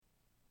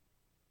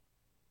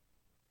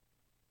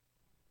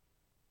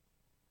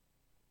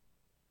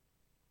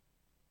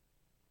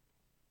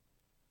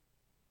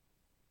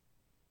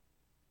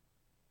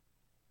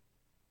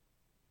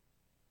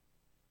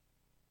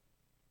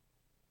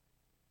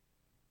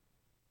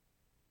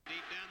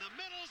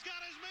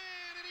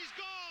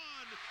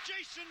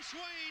Jason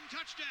Swain,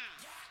 touchdown.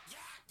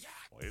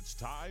 It's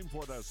time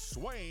for the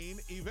Swain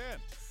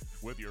Event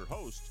with your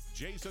host,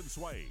 Jason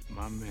Swain.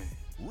 My man.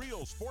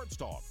 Real sports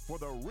talk for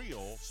the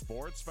real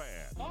sports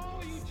fan.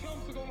 All you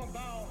chumps are gonna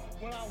bow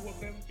when I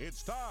whoop him.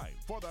 It's time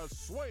for the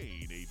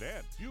Swain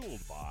Event,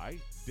 fueled by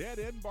Dead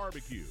End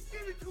Barbecue.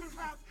 Give me 2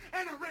 laps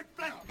and a Ric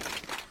Flair.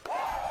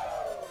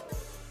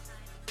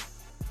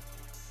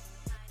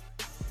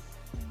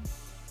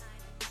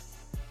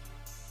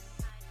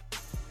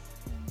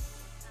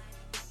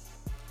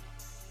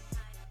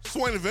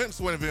 Swain Event,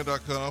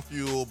 SwainEvent.com,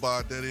 fueled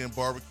by Dead End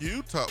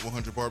Barbecue, top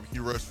 100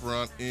 barbecue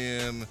restaurant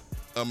in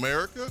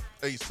America.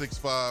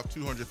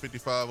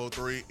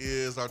 865-255-03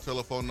 is our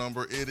telephone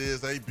number. It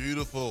is a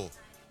beautiful,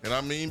 and I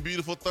mean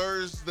beautiful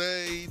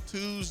Tuesday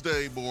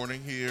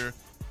morning here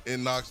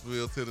in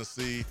Knoxville,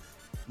 Tennessee,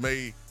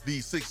 May the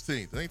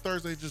 16th. It ain't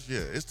Thursday just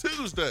yet. It's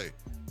Tuesday,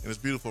 and it's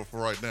beautiful for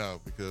right now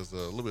because a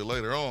little bit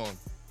later on,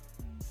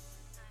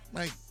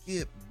 might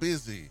get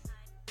busy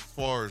as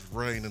far as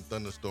rain and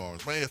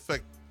thunderstorms. May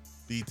affect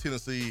the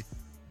Tennessee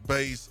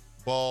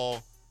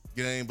baseball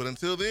game. But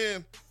until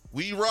then,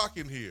 we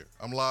rocking here.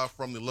 I'm live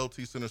from the Low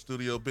T Center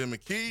studio. Ben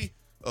McKee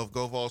of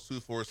Go Vols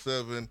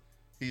 247.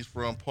 He's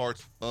from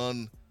parts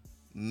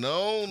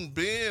unknown.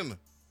 Ben,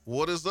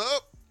 what is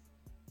up?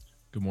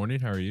 Good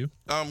morning. How are you?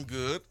 I'm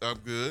good. I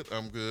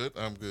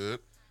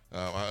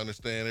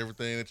understand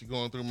everything that you're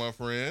going through, my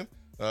friend.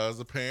 As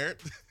a parent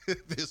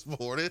this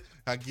morning,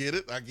 I get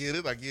it.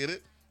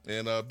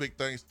 And big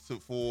thanks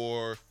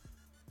for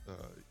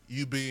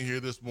you being here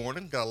this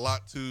morning. Got a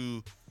lot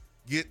to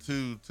get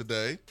to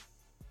today.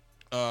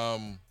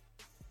 How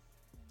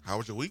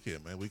was your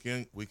weekend, man?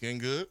 Weekend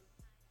good?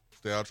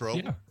 Stay out of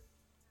trouble?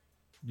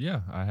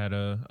 Yeah, I had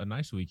a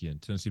nice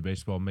weekend. Tennessee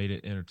baseball made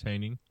it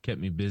entertaining, kept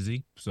me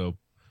busy, so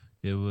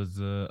it was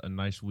a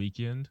nice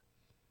weekend.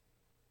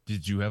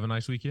 Did you have a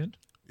nice weekend?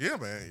 Yeah,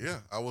 man.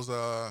 Yeah, I was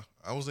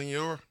in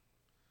your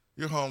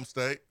home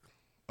state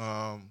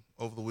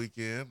over the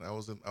weekend. I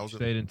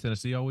Stayed in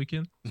Tennessee all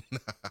weekend.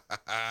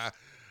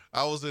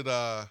 I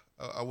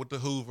went to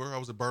Hoover. I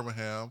was at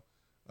Birmingham.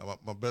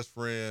 My best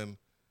friend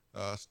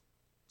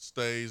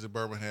stays in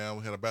Birmingham.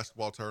 We had a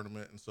basketball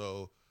tournament, and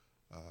so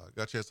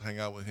got a chance to hang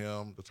out with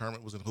him. The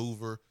tournament was in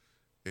Hoover,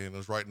 and it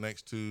was right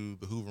next to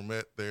the Hoover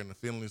Met there in the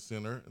Finley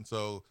Center, and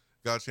so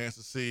got a chance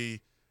to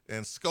see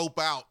and scope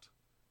out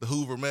the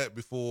Hoover Met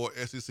before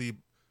SEC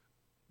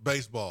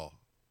baseball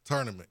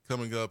tournament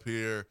coming up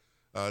here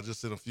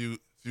just in a few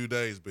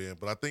days, Ben.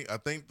 But I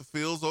think the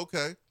field's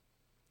okay.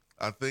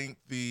 I think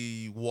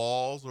the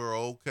walls are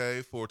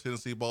okay for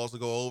Tennessee balls to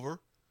go over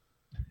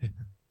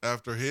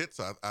after hits.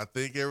 I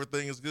think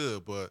everything is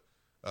good. But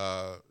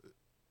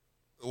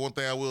one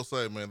thing I will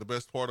say, man, the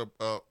best part of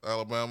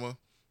Alabama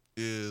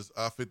is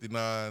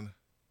I-59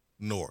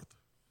 North.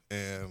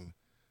 And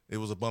it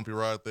was a bumpy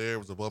ride there. It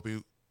was a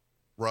bumpy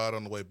ride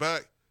on the way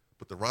back.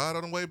 But the ride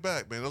on the way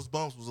back, man, those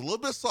bumps was a little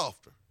bit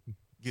softer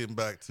getting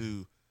back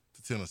to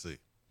Tennessee.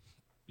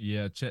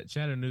 Yeah,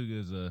 Chattanooga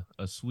is a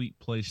sweet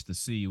place to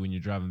see when you're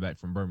driving back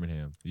from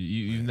Birmingham.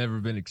 You've never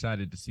been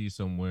excited to see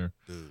somewhere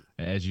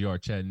as you are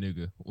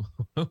Chattanooga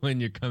when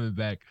you're coming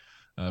back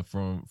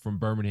from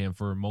Birmingham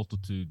for a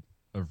multitude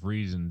of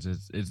reasons.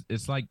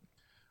 It's like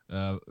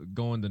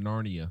going to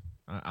Narnia.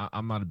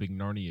 I'm not a big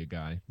Narnia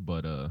guy,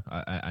 but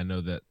I know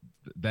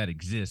that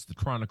exists. The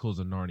Chronicles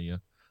of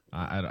Narnia.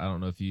 I don't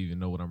know if you even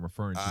know what I'm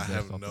referring to. I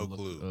have no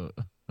clue.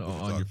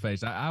 On your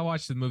face. I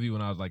watched the movie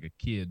when I was like a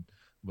kid,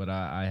 but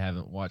I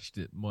haven't watched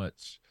it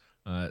much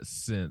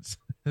since.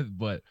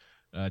 But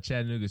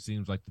Chattanooga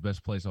seems like the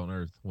best place on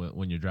earth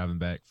when you're driving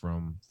back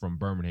from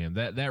Birmingham.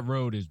 That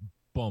road is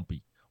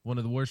bumpy. One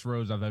of the worst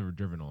roads I've ever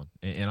driven on.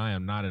 And I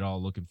am not at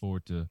all looking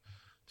forward to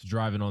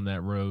driving on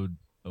that road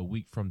a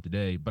week from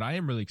today. But I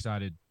am really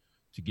excited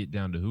to get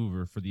down to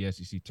Hoover for the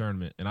SEC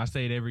tournament. And I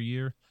say it every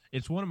year.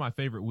 It's one of my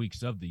favorite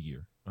weeks of the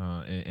year.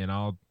 And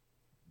I'll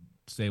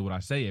say what I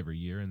say every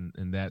year,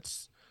 and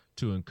that's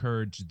to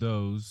encourage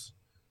those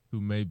who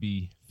may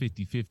be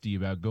 50-50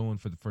 about going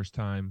for the first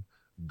time,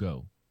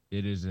 go.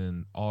 It is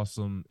an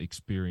awesome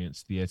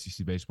experience, the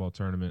SEC baseball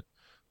tournament.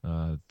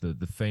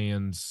 The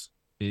fans,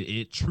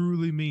 it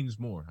truly means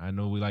more. I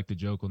know we like to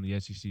joke on the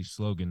SEC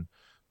slogan,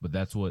 but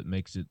that's what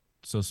makes it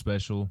so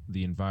special.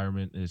 The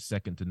environment is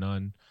second to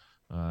none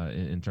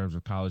in terms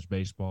of college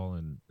baseball,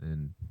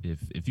 and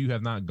if you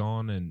have not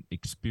gone and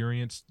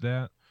experienced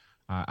that,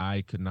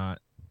 I could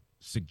not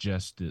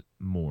suggest it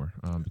more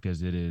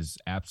because it is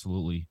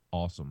absolutely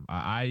awesome.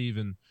 I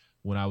even,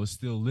 when I was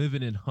still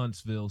living in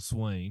Huntsville,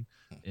 Swain,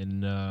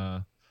 and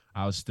I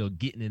was still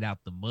getting it out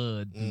the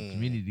mud through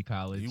community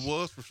college. You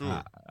was for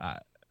sure.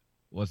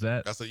 What's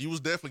that? I said you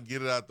was definitely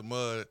getting it out the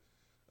mud.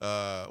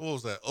 What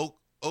was that?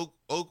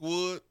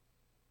 Oakwood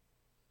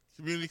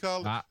Community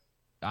College?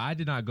 I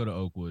did not go to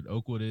Oakwood.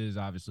 Oakwood is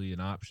obviously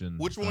an option.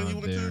 Which one you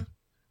went to?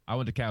 I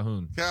went to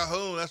Calhoun.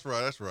 Calhoun, that's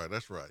right.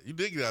 You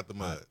did get out the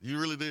mud. You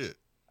really did.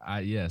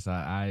 Yes,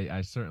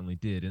 I certainly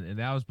did. And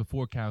that was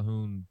before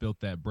Calhoun built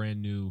that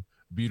brand new,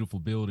 beautiful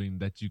building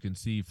that you can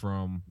see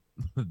from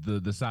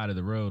the side of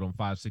the road on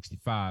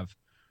 565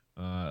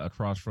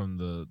 across from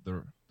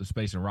the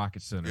Space and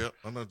Rocket Center. Yep,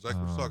 I know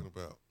exactly what you're talking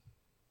about.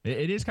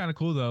 It is kind of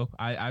cool, though.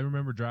 I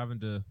remember driving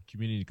to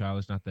community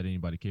college, not that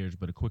anybody cares,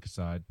 but a quick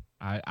aside.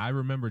 I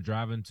remember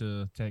driving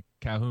to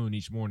Calhoun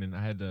each morning.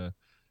 I didn't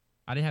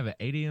have an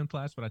 8 a.m.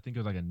 class, but I think it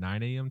was like a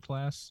 9 a.m.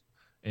 class.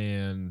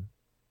 And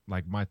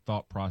like my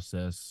thought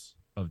process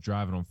of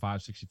driving on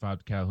 565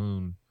 to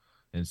Calhoun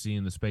and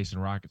seeing the Space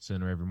and Rocket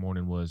Center every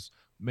morning was,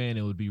 man,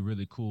 it would be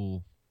really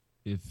cool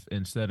if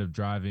instead of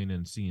driving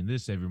and seeing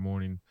this every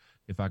morning,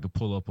 if I could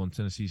pull up on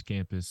Tennessee's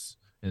campus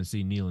and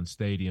see Neyland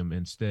Stadium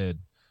instead.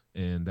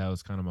 And that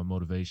was kind of my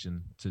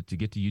motivation to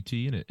get to UT,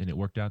 and it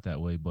worked out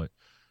that way. But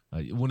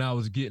when I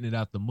was getting it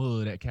out the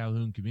mud at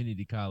Calhoun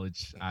Community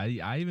College,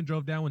 I even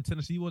drove down when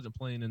Tennessee wasn't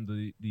playing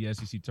in the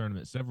SEC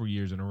tournament several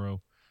years in a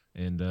row,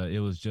 and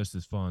it was just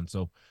as fun.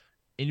 So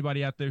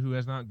anybody out there who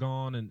has not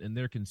gone and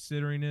they're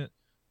considering it,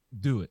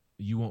 do it.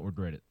 You won't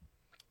regret it.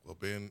 Well,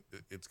 Ben,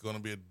 it's going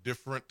to be a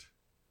different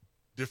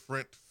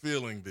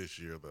feeling this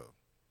year, though.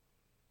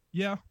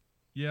 Yeah.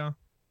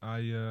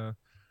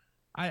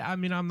 I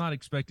mean, I'm not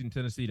expecting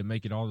Tennessee to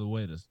make it all the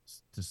way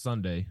to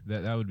Sunday.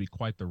 That would be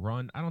quite the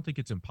run. I don't think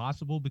it's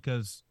impossible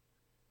because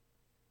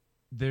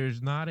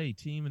there's not a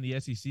team in the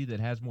SEC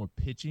that has more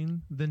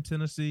pitching than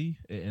Tennessee,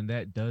 and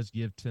that does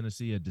give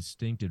Tennessee a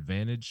distinct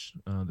advantage.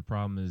 The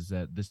problem is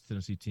that this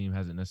Tennessee team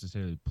hasn't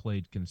necessarily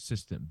played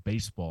consistent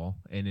baseball,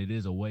 and it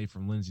is away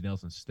from Lindsey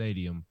Nelson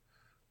Stadium.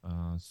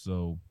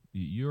 So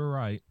you're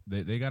right.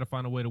 They got to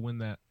find a way to win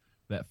that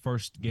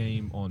first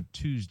game on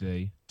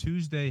Tuesday.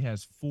 Tuesday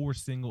has 4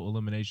 single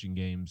elimination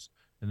games,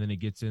 and then it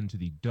gets into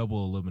the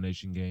double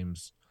elimination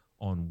games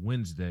on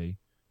Wednesday.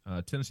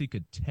 Tennessee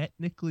could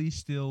technically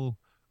still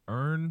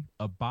earn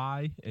a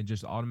bye and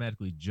just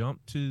automatically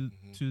jump to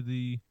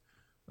the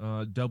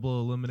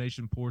double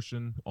elimination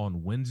portion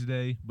on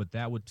Wednesday, but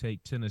that would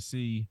take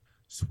Tennessee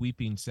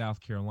sweeping South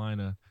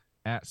Carolina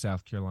at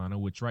South Carolina,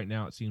 which right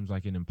now it seems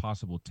like an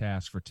impossible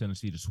task for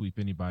Tennessee to sweep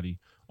anybody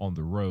on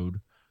the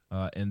road.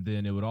 And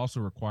then it would also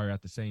require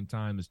at the same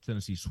time as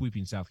Tennessee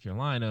sweeping South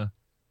Carolina,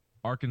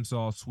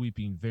 Arkansas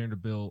sweeping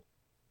Vanderbilt,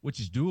 which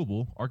is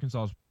doable.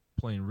 Arkansas is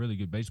playing really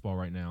good baseball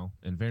right now,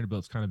 and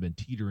Vanderbilt's kind of been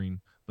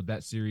teetering, but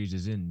that series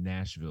is in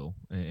Nashville,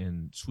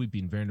 and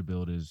sweeping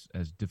Vanderbilt is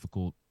as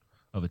difficult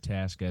of a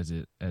task as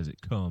it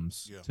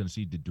comes. Yeah.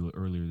 Tennessee did do it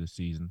earlier this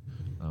season,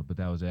 but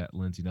that was at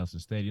Lindsey Nelson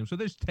Stadium. So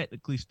there's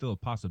technically still a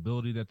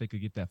possibility that they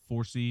could get that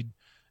 4 seed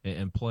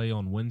and play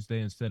on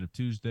Wednesday instead of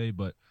Tuesday,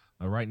 but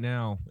right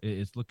now,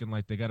 it's looking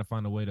like they got to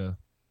find a way to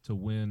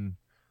win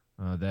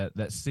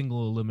that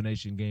single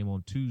elimination game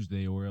on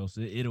Tuesday, or else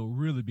it'll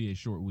really be a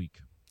short week.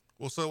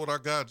 Well, so with our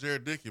guy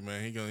Jared Dickey,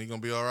 man, he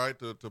gonna be all right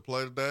to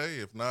play today.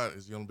 If not,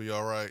 he's gonna be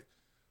all right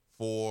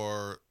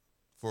for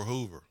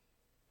Hoover.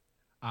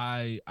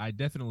 I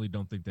definitely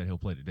don't think that he'll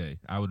play today.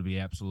 I would be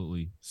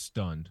absolutely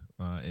stunned.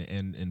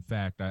 And in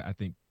fact, I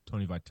think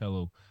Tony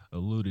Vitello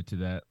alluded to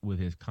that with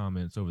his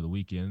comments over the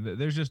weekend.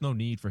 There's just no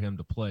need for him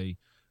to play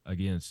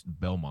against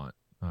Belmont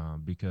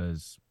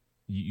because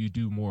you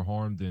do more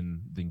harm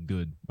than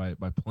good by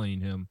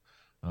playing him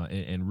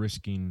and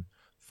risking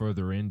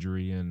further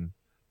injury. And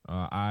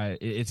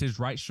it's his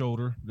right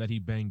shoulder that he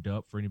banged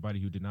up, for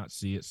anybody who did not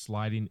see it,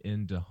 sliding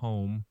into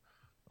home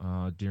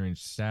during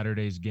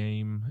Saturday's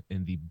game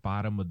in the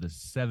bottom of the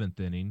 7th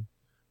inning.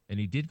 And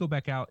he did go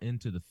back out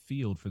into the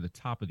field for the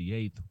top of the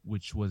 8th,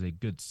 which was a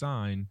good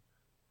sign.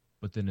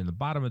 But then in the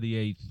bottom of the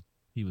 8th,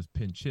 he was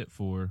pinch hit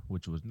for,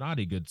 which was not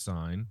a good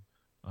sign.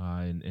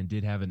 And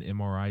did have an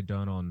MRI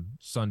done on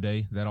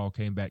Sunday. That all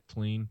came back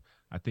clean.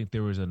 I think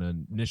there was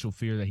an initial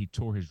fear that he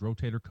tore his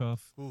rotator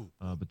cuff,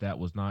 but that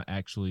was not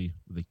actually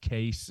the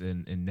case.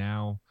 And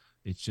now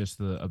it's just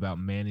about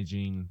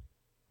managing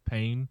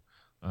pain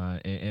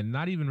and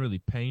not even really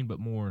pain, but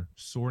more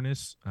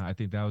soreness. I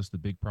think that was the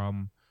big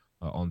problem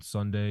on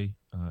Sunday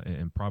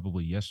and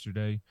probably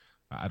yesterday.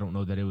 I don't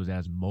know that it was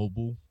as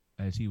mobile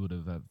as he would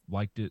have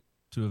liked it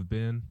to have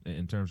been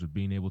in terms of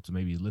being able to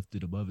maybe lift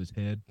it above his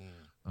head.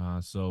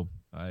 So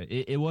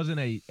it wasn't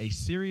a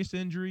serious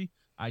injury.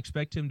 I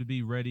expect him to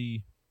be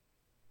ready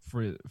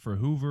for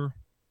Hoover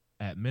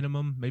at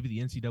minimum, maybe the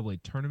NCAA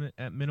tournament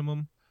at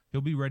minimum.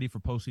 He'll be ready for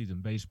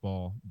postseason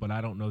baseball, but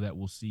I don't know that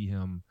we'll see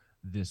him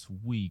this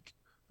week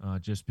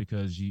just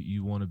because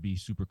you want to be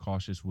super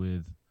cautious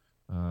with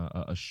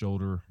a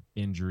shoulder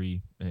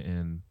injury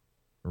and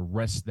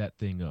rest that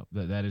thing up.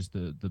 That is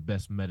the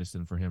best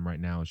medicine for him right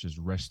now, is just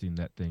resting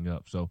that thing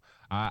up. So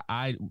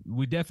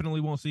we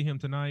definitely won't see him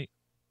tonight.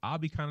 I'll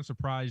be kind of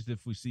surprised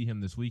if we see him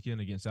this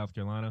weekend against South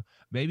Carolina.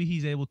 Maybe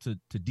he's able to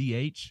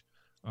DH.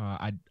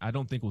 I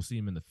don't think we'll see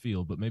him in the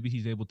field, but maybe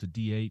he's able to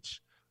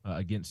DH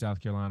against South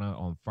Carolina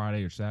on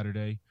Friday or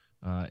Saturday.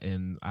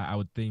 And I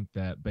would think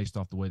that based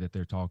off the way that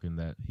they're talking,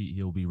 that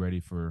he'll be ready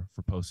for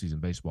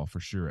postseason baseball for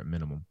sure at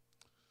minimum.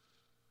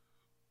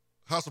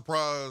 How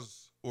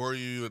surprised were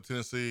you that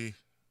Tennessee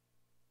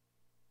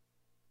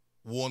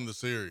won the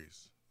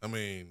series? I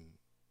mean,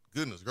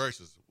 goodness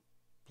gracious.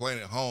 Playing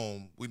at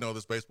home, we know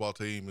this baseball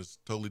team is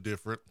totally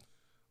different.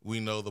 We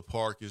know the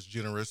park is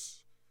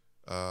generous.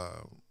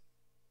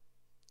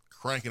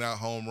 cranking out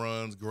home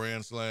runs,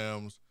 grand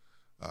slams.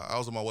 I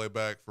was on my way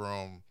back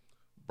from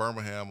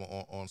Birmingham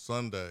on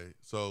Sunday,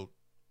 so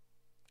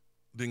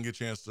didn't get a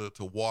chance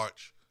to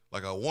watch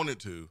like I wanted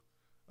to,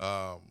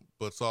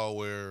 but saw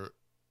where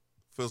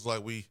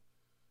we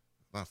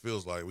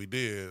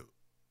didn't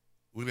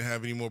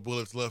have any more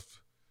bullets left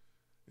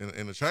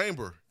in the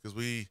chamber because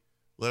we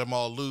let them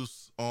all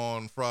loose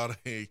on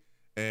Friday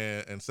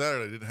and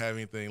Saturday. Didn't have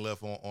anything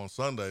left on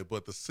Sunday.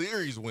 But the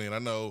series win, I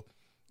know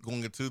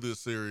going into this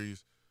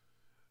series,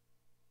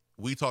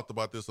 we talked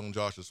about this on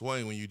Josh and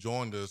Swain when you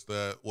joined us,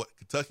 that what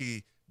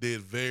Kentucky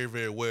did very,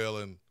 very well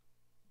and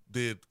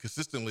did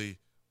consistently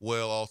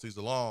well all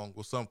season long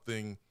was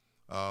something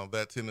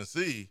that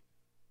Tennessee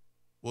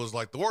was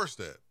like the worst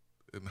at,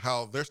 and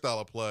how their style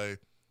of play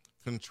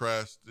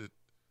contrasted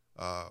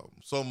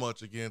so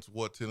much against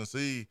what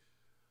Tennessee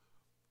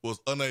was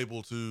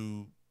unable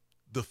to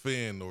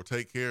defend or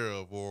take care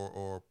of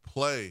or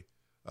play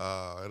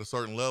at a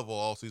certain level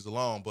all season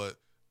long. But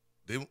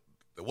that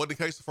wasn't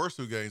the case the first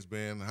two games,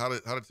 Ben. How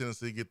did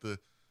Tennessee get the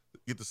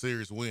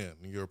series win,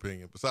 in your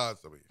opinion, besides,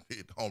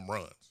 hitting home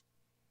runs?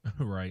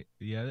 Right.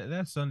 Yeah,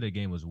 that Sunday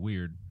game was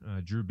weird.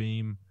 Drew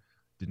Beam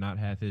did not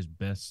have his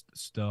best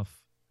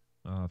stuff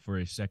for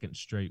a second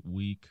straight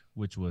week,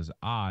 which was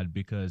odd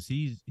because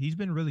he's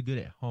been really good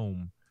at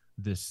home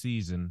this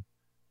season,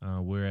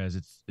 whereas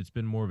it's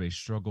been more of a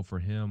struggle for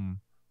him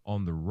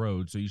on the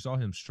road. So you saw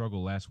him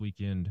struggle last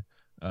weekend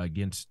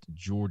against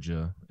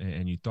Georgia,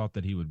 and you thought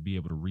that he would be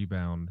able to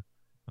rebound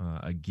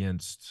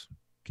against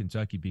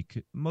Kentucky,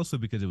 mostly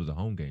because it was a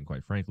home game,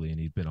 quite frankly, and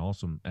he's been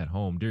awesome at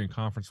home. During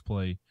conference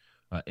play,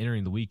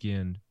 entering the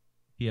weekend,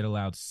 he had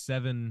allowed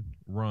 7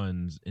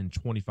 runs in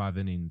 25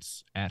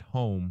 innings at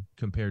home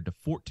compared to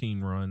 14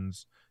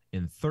 runs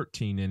in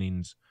 13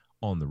 innings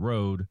on the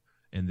road.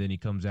 And then he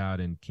comes out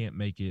and can't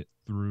make it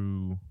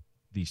through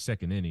the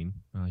second inning.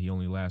 He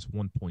only lasts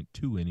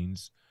 1.2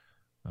 innings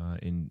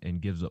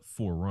and gives up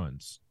 4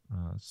 runs.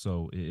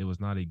 So it was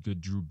not a good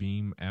Drew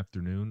Beam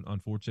afternoon,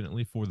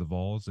 unfortunately, for the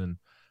Vols. And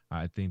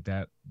I think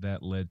that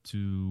led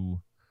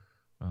to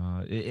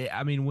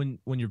when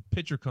your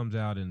pitcher comes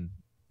out and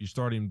your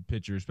starting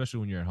pitcher, especially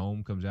when you're at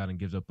home, comes out and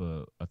gives up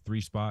a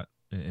 3 spot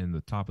in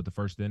the top of the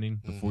first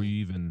inning before you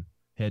even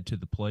head to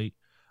the plate,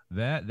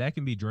 that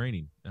can be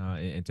draining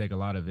and take a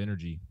lot of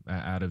energy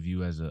out of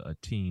you as a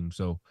team.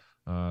 So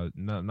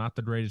not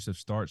the greatest of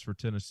starts for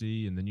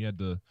Tennessee. And then you had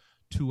the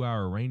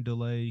 2-hour rain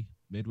delay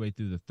midway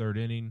through the third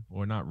inning,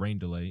 or not rain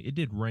delay. It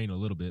did rain a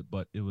little bit,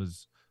 but it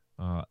was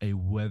a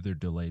weather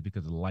delay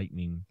because of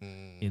lightning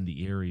in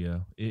the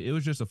area. It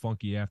was just a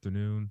funky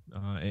afternoon.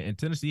 And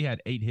Tennessee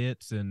had 8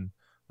 hits and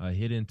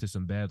hit into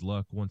some bad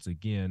luck once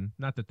again.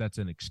 Not that that's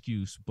an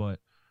excuse, but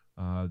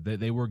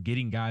they were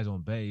getting guys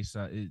on base.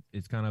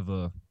 It's kind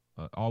of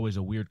always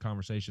a weird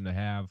conversation to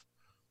have,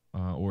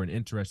 or an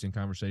interesting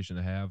conversation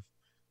to have.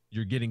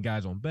 You're getting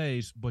guys on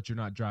base, but you're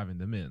not driving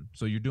them in.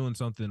 So you're doing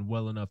something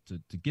well enough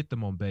to get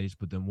them on base,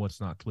 but then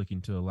what's not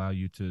clicking to allow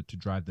you to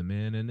drive them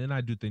in? And then I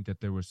do think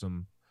that there was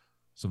some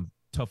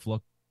tough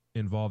luck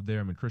involved there.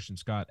 I mean, Christian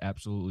Scott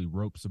absolutely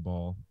ropes the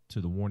ball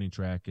to the warning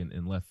track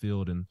in left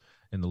field, and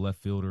the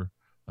left fielder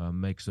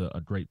makes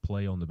a great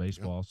play on the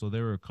baseball. Yep. So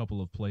there were a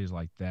couple of plays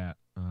like that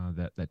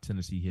that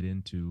Tennessee hit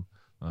into,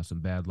 some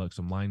bad luck,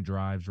 some line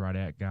drives right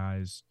at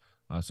guys,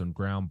 some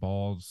ground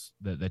balls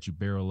that you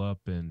barrel up,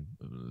 and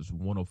it was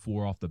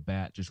 104 off the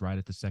bat, just right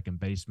at the second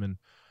baseman.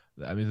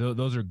 I mean,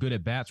 those are good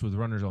at bats with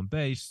runners on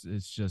base.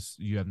 It's just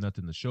you have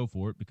nothing to show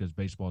for it because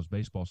baseball is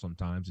baseball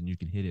sometimes, and you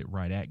can hit it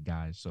right at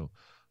guys. So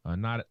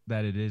not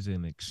that it is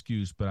an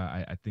excuse, but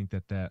I think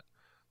that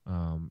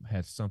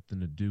had something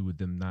to do with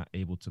them not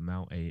able to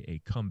mount a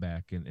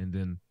comeback, and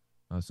then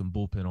some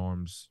bullpen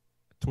arms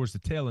towards the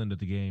tail end of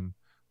the game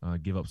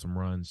give up some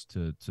runs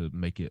to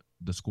make it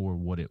the score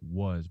what it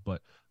was.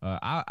 But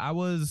I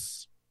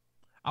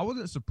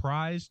wasn't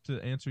surprised,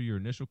 to answer your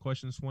initial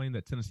question, Swain,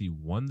 that Tennessee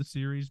won the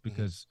series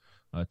because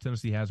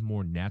Tennessee has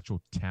more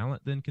natural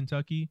talent than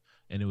Kentucky,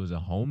 and it was a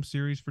home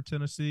series for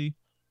Tennessee.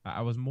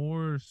 I was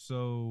more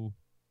so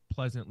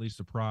pleasantly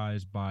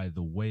surprised by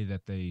the way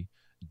that they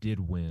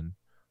did win.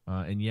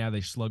 And yeah,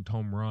 they slugged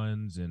home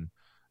runs, and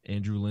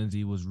Andrew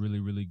Lindsey was really,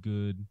 really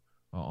good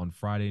on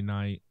Friday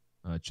night.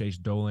 Chase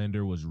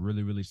Dolander was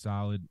really, really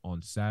solid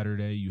on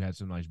Saturday. You had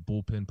some nice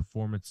bullpen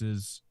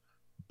performances,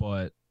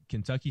 but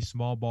Kentucky's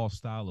small ball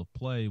style of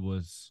play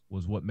was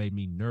what made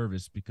me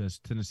nervous because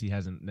Tennessee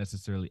hasn't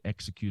necessarily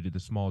executed the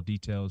small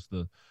details,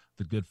 the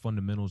good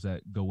fundamentals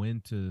that go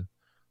into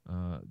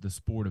the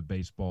sport of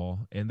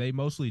baseball. And they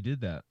mostly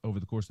did that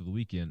over the course of the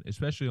weekend,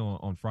 especially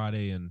on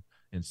Friday and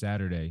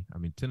Saturday. I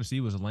mean,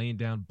 Tennessee was laying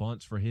down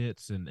bunts for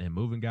hits and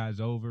moving guys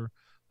over.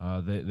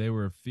 They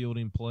were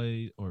fielding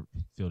plays.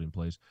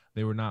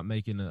 They were not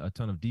making a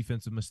ton of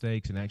defensive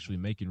mistakes and actually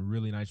making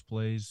really nice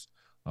plays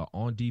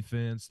on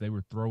defense. They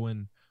were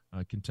throwing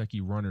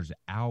Kentucky runners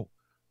out.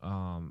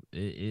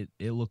 It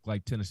looked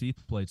like Tennessee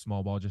played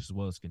small ball just as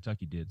well as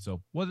Kentucky did.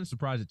 So wasn't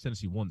surprised that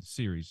Tennessee won the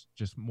series,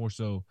 just more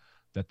so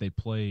that they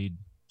played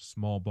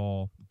small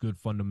ball, good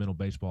fundamental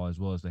baseball as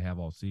well as they have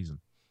all season.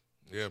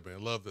 Yeah,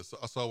 man, love this.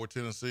 I saw where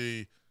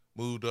Tennessee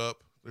moved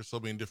up. There's so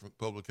many different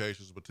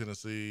publications, but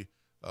Tennessee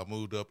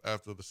moved up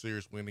after the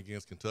series win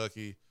against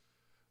Kentucky.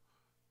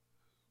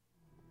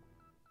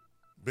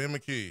 Ben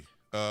McKee,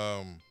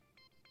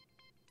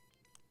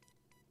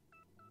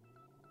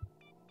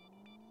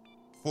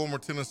 former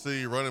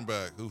Tennessee running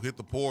back who hit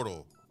the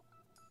portal,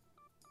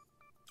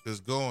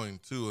 is going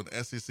to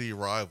an SEC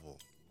rival.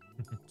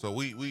 So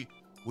we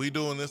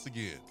doing this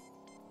again.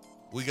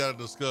 We got to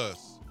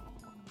discuss.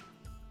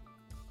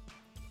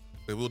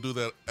 And we'll do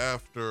that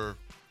after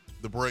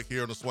the break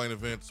here on the Swain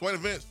Event. Swain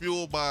Event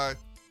fueled by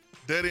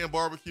Dead End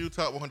Barbecue,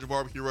 top 100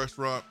 barbecue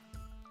restaurant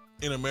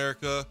in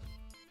America.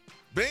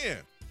 Ben,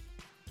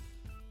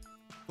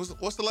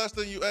 what's the last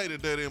thing you ate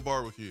at Dead End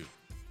Barbecue?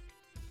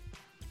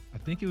 I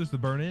think it was the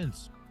burnt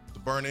ends. The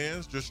burnt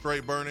ends? Just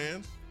straight burnt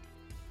ends?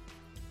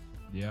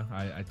 Yeah,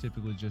 I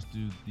typically just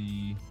do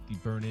the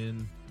burnt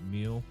end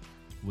meal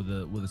with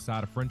a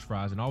side of French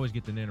fries, and always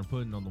get the nanner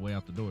pudding on the way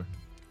out the door.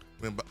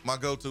 I mean, my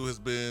go-to has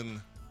been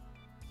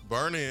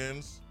burnt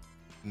ends,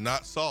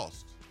 not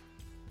sauced.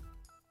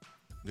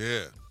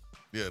 Yeah.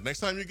 Next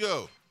time you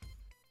go,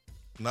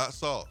 not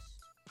sauced.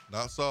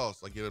 I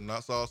get them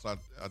not sauced. I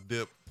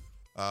dip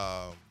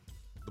the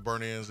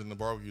burnt ends in the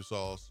barbecue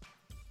sauce.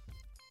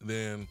 And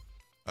then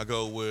I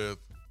go with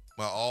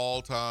my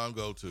all-time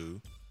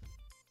go-to,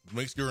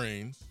 mixed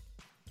greens.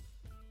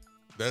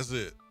 That's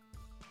it.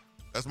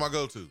 That's my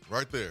go-to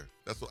right there.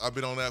 That's what I've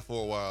been on that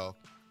for a while.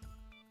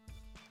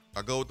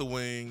 I go with the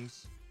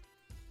wings,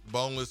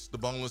 the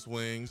boneless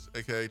wings,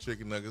 aka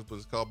chicken nuggets, but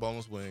it's called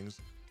boneless wings.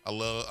 I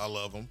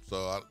love them,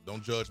 so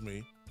don't judge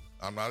me.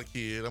 I'm not a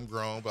kid. I'm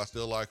grown, but I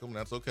still like them.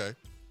 That's okay.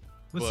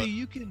 But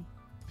see,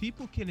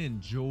 people can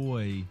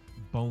enjoy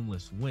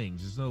boneless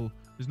wings. There's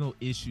no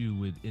issue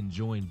with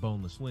enjoying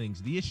boneless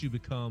wings. The issue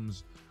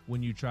becomes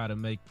when you try to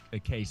make a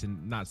case,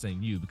 and not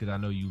saying you, because I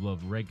know you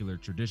love regular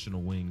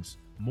traditional wings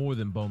more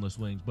than boneless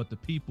wings, but the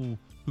people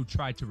who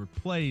try to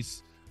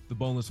replace the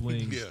boneless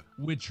wings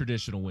with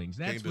traditional wings,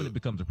 that's when it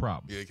becomes a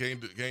problem. Yeah, can't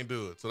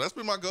do it. So that's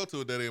been my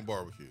go-to at Dead End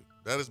Barbecue.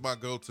 That is my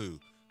go-to.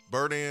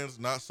 Burnt ends,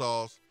 not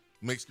sauce,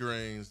 mixed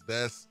greens.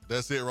 That's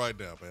it right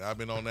now, man. I've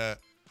been on that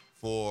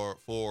for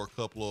a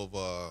couple of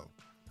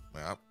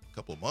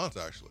months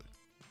actually.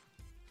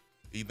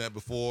 Eating that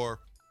before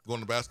going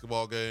to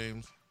basketball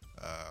games,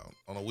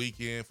 on a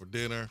weekend for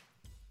dinner.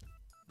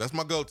 That's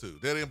my go-to.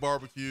 Dead End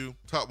Barbecue,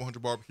 top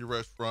 100 barbecue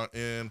restaurant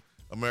in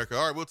America.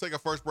 All right, we'll take our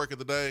first break of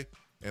the day,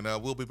 and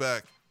we'll be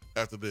back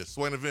after this.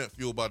 Swain Event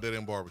fueled by Dead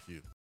End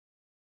Barbecue.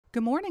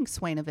 Good morning,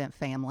 Swain Event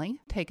family.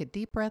 Take a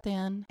deep breath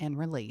in and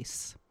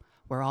release.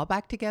 We're all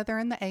back together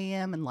in the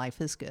AM and life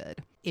is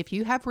good. If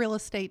you have real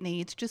estate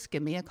needs, just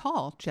give me a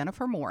call,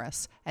 Jennifer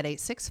Morris, at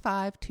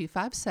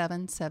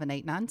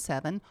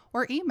 865-257-7897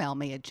 or email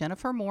me at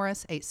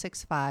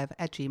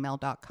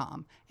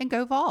jennifermorris865@gmail.com. And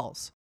go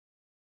Vols!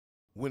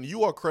 When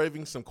you are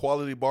craving some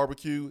quality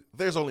barbecue,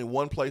 there's only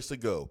one place to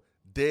go.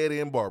 Dead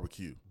End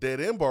Barbecue. Dead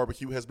End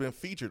Barbecue has been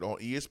featured on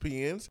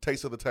ESPN's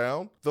Taste of the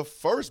Town, the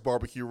first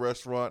barbecue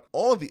restaurant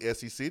on the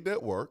SEC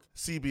Network,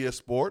 CBS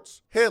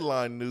Sports,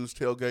 Headline News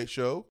Tailgate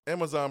Show,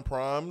 Amazon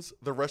Prime's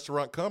The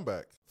Restaurant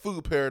Comeback,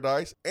 Food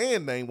Paradise,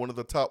 and named one of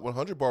the top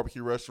 100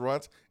 barbecue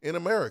restaurants in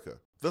America.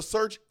 The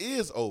search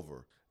is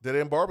over. Dead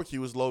End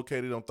Barbecue is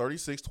located on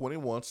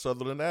 3621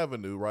 Sutherland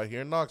Avenue right here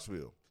in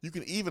Knoxville. You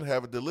can even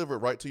have it delivered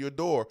right to your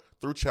door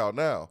through Chow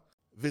Now.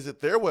 Visit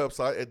their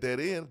website at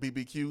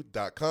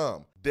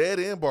deadendbbq.com. Dead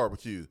End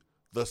Barbecue.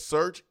 The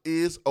search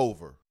is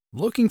over.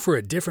 Looking for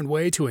a different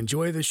way to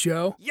enjoy the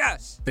show?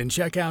 Yes! Then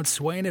check out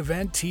Swain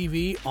Event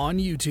TV on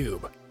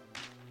YouTube.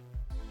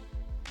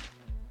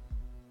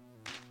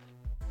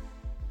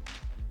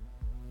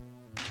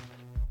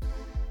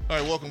 All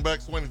right, welcome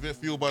back. Swain Event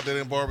fueled by Dead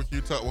End Barbecue,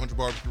 top 100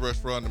 barbecue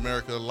restaurant in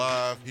America,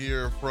 live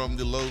here from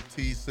the Low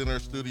T Center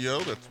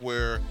studio. That's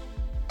where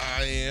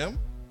I am.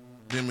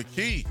 Ben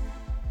McKee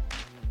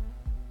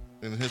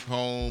in his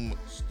home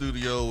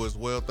studio as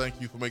well. Thank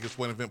you for making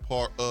Swain Event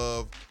part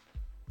of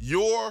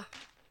your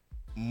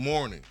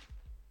morning.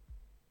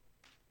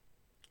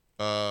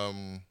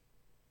 Well,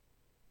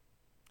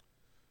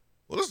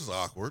 this is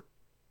awkward.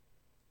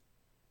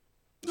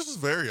 This is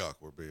very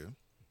awkward, Ben.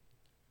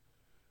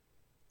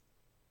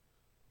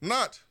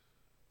 Not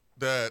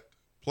that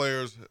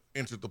players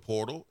entered the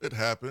portal. It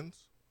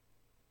happens.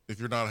 If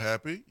you're not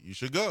happy, you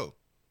should go.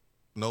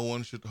 No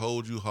one should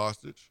hold you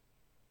hostage.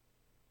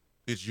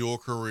 It's your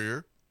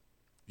career.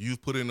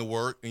 You've put in the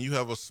work, and you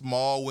have a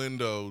small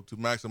window to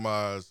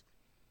maximize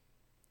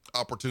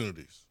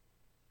opportunities.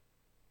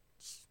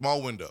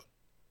 Small window.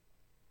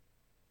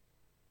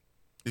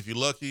 If you're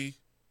lucky,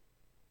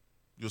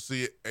 you'll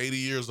see it 80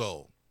 years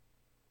old.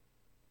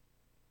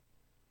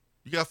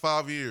 You got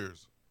 5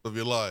 years of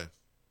your life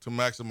to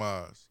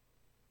maximize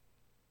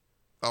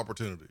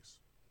opportunities.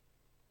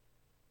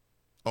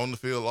 On the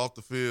field, off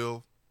the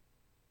field,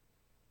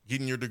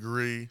 getting your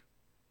degree,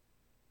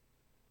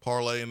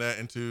 parlaying that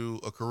into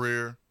a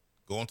career,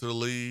 going to the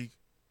league.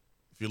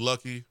 If you're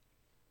lucky,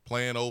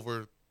 playing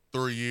over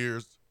 3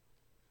 years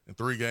and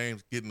 3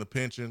 games, getting a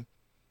pension.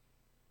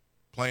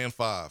 playing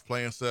 5,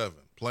 playing 7,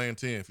 playing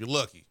 10 if you're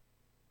lucky.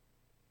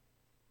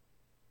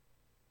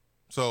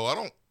 So I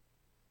don't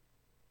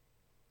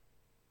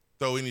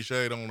throw any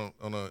shade on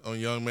a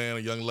young man or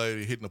young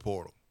lady hitting the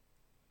portal.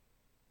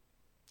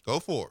 Go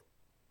for it.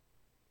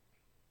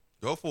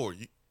 Go for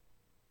it.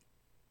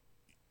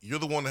 You're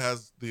the one that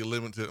has the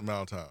limited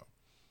amount of time.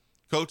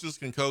 Coaches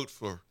can coach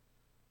for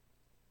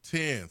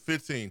 10,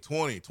 15,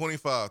 20,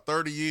 25,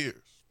 30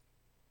 years.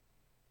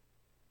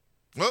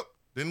 Well,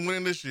 didn't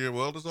win this year.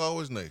 Well, there's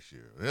always next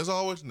year. There's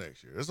always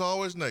next year. There's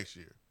always next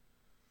year.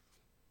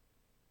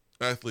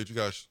 Athlete, you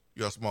got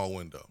a small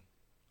window.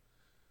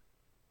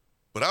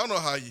 But I don't know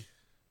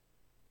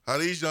how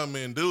these young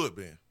men do it,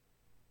 Ben.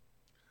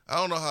 I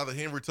don't know how the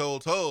Henry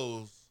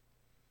Toes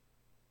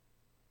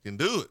can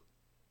do it.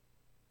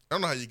 I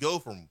don't know how you go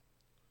from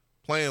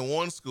playing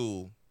one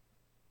school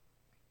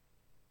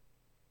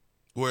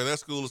where that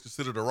school is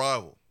considered a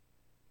rival,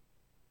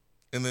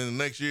 and then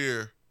the next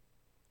year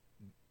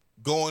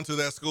going to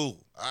that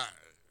school.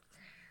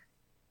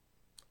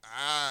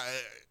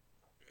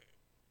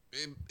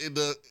 It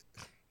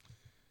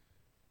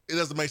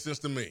doesn't make sense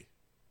to me.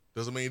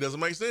 Doesn't mean it doesn't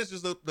make sense,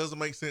 just doesn't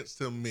make sense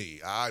to me.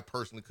 I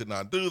personally could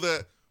not do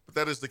that, but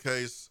that is the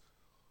case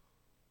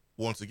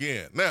once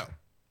again. Now,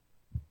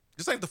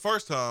 this ain't the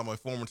first time a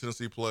former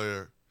Tennessee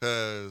player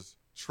has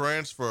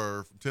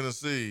transferred from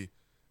Tennessee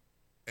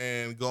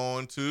and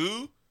gone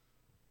to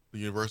the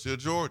University of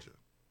Georgia.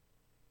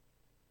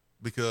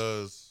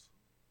 Because,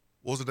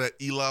 wasn't that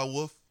Eli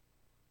Wolf?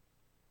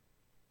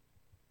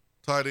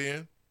 Tight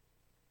end?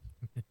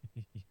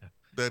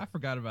 Yeah. I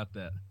forgot about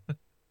that.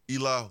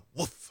 Eli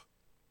Wolf.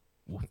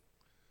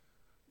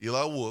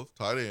 Eli Wolf,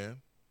 tight end,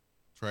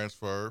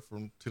 transferred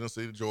from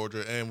Tennessee to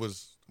Georgia and he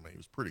was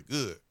pretty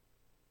good.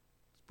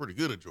 He's pretty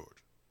good at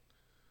Georgia.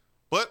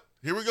 But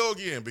here we go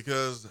again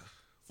because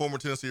former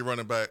Tennessee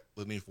running back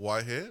Len'Neth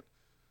Whitehead,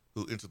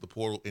 who entered the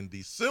portal in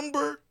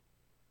December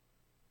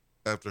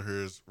after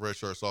his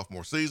redshirt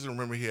sophomore season.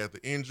 Remember, he had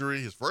the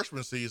injury his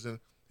freshman season.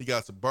 He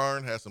got some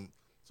burn, had some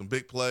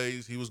big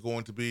plays. He was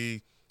going to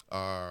be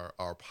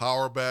our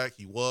power back.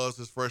 He was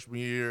his freshman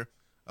year.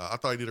 I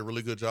thought he did a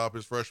really good job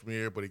his freshman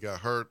year, but he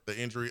got hurt. The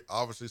injury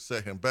obviously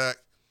set him back.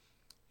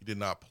 He did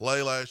not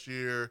play last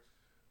year,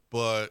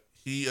 but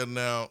he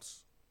announced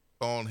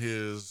on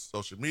his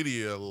social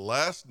media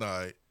last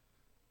night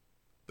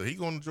that he's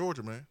going to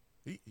Georgia, man.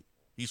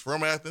 He's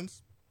from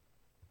Athens.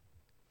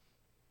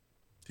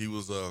 He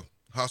was a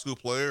high school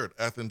player at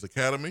Athens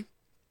Academy.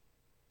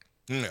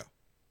 Yeah.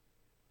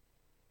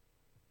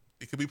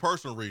 It could be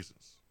personal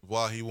reasons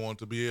why he wanted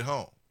to be at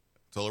home.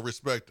 Totally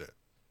respect that.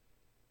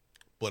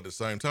 But at the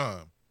same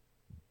time,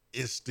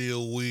 it's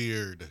still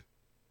weird.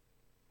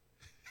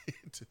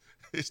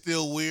 It's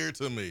still weird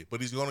to me.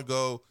 But he's going to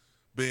go,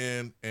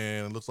 Ben,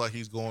 and it looks like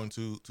he's going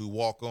to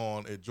walk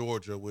on at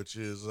Georgia, which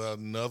is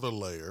another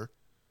layer.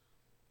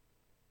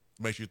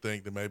 Makes you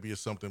think that maybe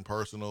it's something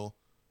personal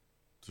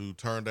to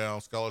turn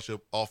down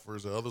scholarship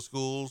offers at other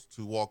schools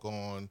to walk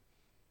on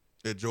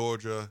at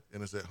Georgia,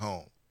 and it's at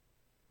home.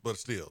 But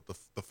still,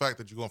 the fact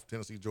that you're going from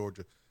Tennessee,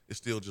 Georgia, is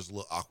still just a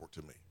little awkward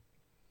to me.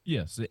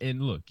 Yes,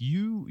 and look,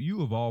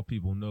 you of all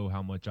people know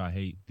how much I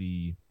hate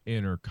the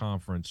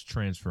inter-conference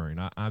transferring.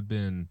 I've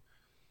been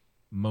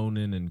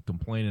moaning and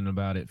complaining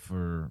about it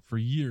for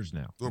years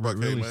now. What about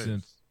really K-Mays?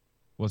 Since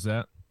what's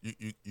that?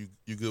 You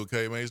good with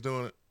K-Mays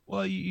doing it?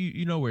 Well,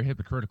 you know we're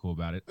hypocritical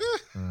about it.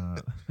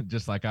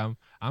 Just like I'm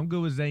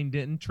good with Zane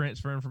Denton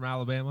transferring from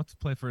Alabama to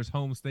play for his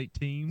home state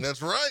team.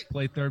 That's right.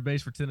 Play third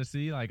base for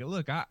Tennessee. Like,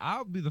 look,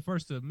 I'll be the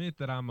first to admit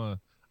that I'm a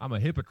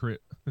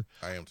hypocrite.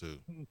 I am too.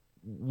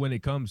 When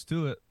it comes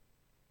to it,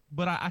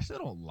 but I still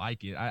don't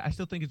like it. I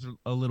still think it's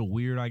a little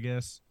weird, I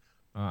guess.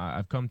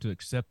 I've come to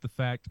accept the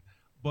fact.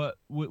 But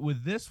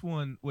with this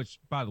one, which,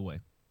 by the way,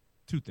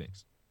 two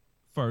things.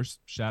 First,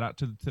 shout out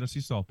to the Tennessee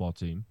softball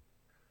team.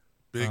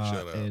 Big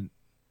shout out.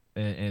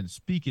 And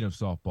speaking of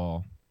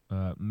softball,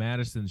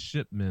 Madison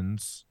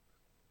Shipmans,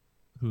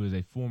 who is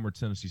a former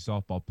Tennessee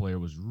softball player,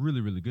 was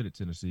really, really good at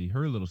Tennessee.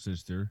 Her little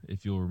sister,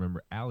 if you'll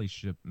remember, Allie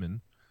Shipman,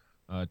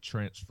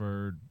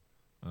 transferred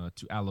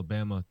to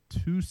Alabama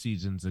 2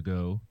 seasons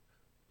ago,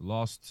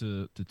 lost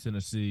to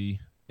Tennessee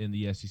in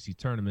the SEC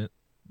tournament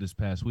this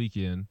past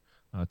weekend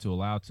to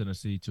allow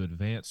Tennessee to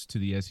advance to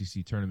the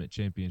SEC tournament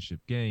championship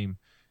game.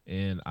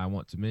 And I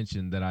want to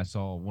mention that I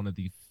saw one of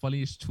the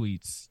funniest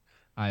tweets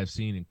I have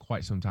seen in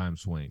quite some time,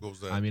 Swain. What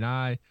was that? I mean,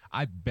 I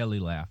belly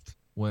laughed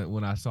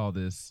when I saw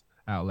this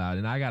out loud,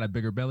 and I got a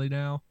bigger belly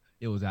now.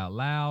 It was out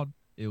loud.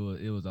 It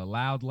was a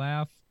loud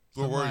laugh.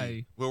 Where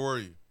were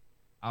you?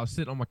 I was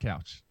sitting on my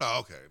couch. Oh,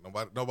 okay.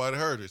 Nobody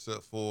heard it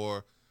except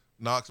for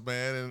Knox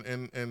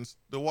Man and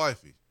the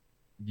wifey.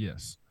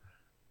 Yes.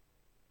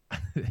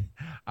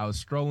 I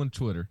was scrolling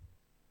Twitter,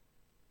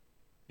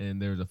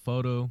 and there's a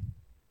photo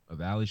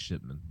of Allie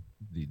Shipman,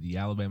 the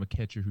Alabama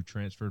catcher who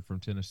transferred from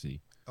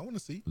Tennessee. I want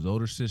to see. His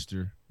older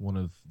sister, one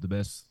of the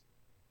best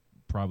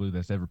probably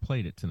that's ever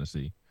played at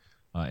Tennessee,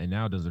 and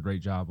now does a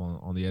great job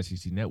on the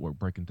SEC network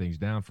breaking things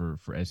down for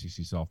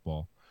SEC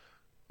softball.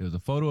 It was a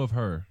photo of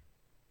her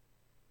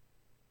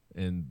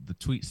and the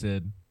tweet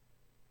said,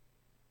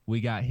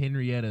 "We got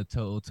Henrietta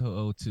To'o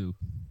too."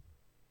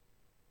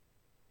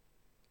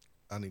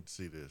 I need to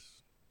see this.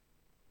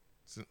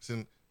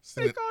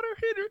 They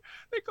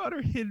called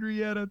her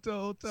Henrietta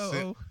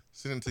To'o.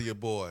 Send it to your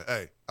boy.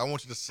 Hey, I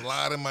want you to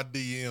slide in my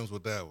DMs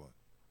with that one.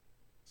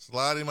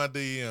 Slide in my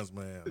DMs,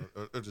 man,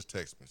 or just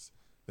text me.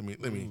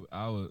 Let me.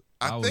 I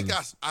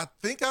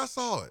think I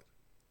saw it.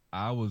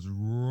 I was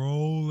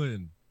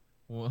rolling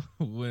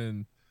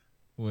when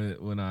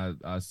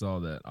I saw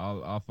that.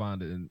 I'll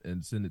find it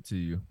and send it to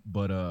you.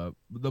 But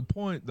the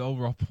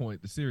overall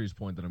point, the serious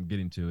point that I'm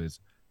getting to is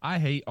I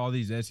hate all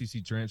these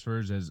SEC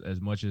transfers as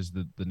much as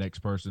the next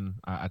person.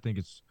 I think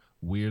it's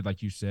weird,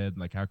 like you said.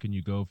 Like, how can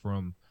you go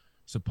from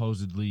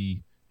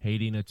supposedly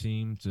hating a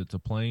team to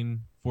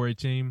playing for a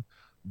team?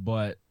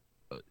 But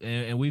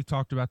and we've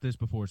talked about this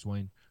before,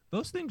 Swain.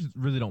 Those things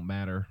really don't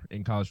matter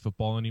in college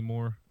football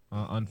anymore.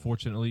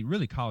 Unfortunately,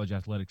 really college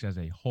athletics as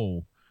a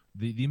whole.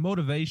 The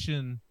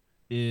motivation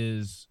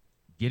is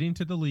getting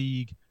to the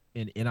league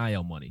and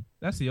NIL money.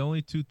 That's the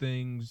only two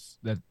things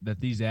that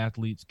these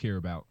athletes care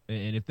about.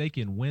 And if they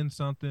can win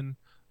something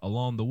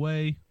along the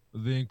way,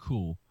 then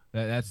cool.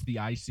 That's the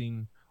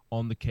icing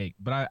on the cake.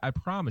 But I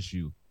promise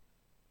you,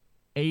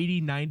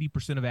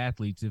 80-90% of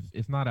athletes,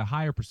 if not a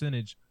higher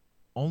percentage,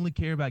 only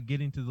care about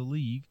getting to the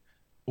league,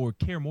 or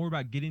care more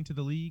about getting to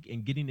the league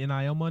and getting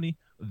NIL money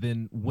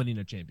than winning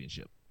a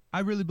championship. I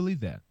really believe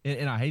that.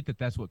 And I hate that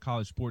that's what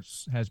college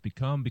sports has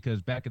become,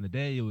 because back in the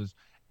day, it was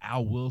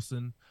Al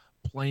Wilson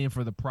playing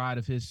for the pride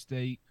of his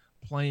state,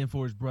 playing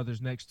for his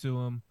brothers next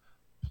to him,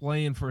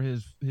 playing for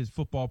his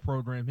football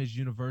program, his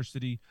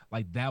university.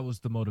 Like, that was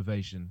the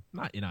motivation,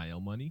 not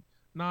NIL money.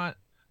 Not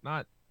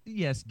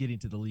yes, getting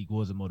to the league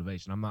was a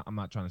motivation. I'm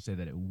not trying to say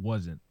that it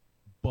wasn't,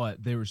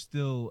 but there was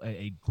still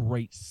a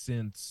great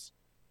sense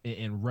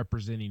in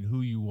representing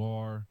who you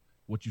are,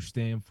 what you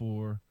stand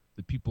for,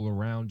 the people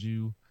around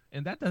you.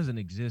 And that doesn't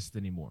exist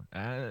anymore.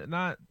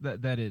 Not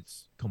that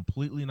it's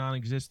completely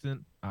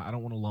non-existent. I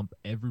don't want to lump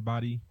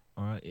everybody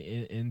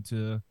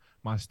into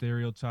my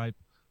stereotype,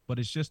 but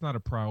it's just not a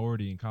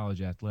priority in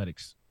college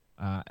athletics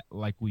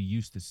like we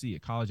used to see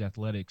it. College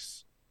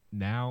athletics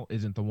now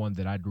isn't the one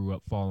that I grew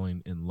up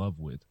falling in love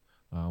with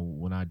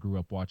when I grew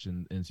up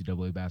watching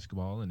NCAA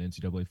basketball and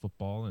NCAA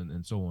football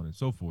and so on and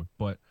so forth.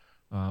 But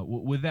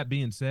with that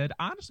being said,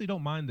 I honestly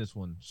don't mind this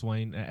one,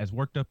 Swain. As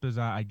worked up as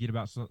I get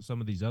about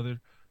some of these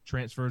other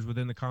transfers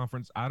within the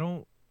conference, I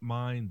don't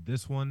mind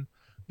this one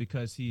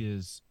because he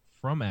is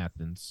from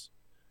Athens,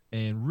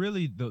 and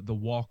really the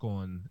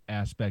walk-on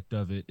aspect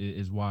of it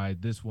is why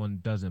this one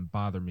doesn't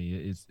bother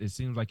me. It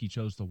seems like he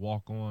chose to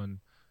walk on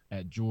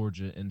at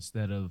Georgia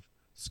instead of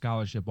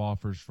scholarship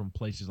offers from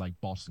places like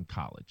Boston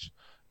College,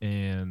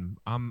 and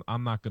I'm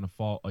not going to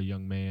fault a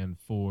young man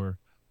for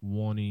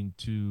wanting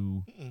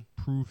to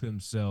prove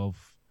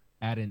himself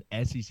at an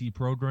SEC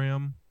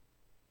program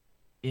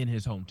in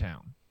his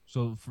hometown.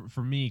 So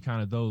for me,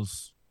 kind of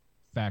those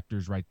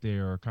factors right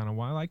there are kind of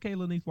why, like, hey,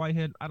 Len'Neth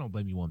Whitehead, I don't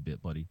blame you one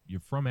bit, buddy. You're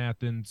from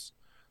Athens.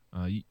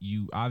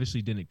 You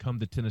obviously didn't come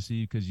to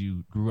Tennessee because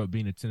you grew up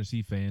being a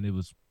Tennessee fan. It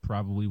was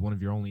probably one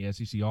of your only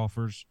SEC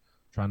offers,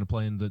 trying to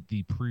play in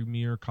the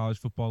premier college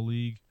football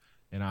league.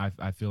 And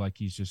I feel like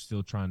he's just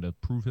still trying to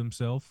prove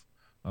himself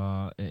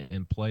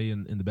and play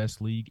in the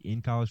best league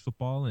in college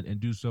football and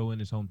do so in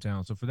his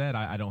hometown. So for that,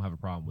 I don't have a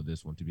problem with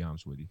this one, to be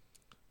honest with you.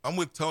 I'm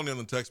with Tony on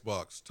the text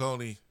box.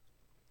 Tony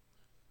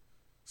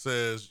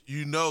says,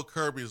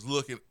 Kirby is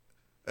looking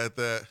at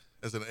that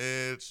as an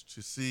edge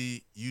to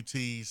see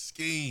UT's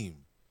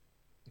scheme,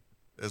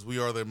 as we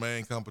are their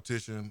main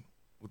competition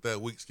with that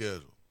weak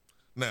schedule.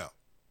 Now,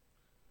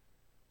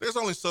 there's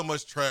only so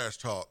much trash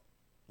talk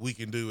we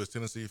can do as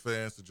Tennessee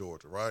fans to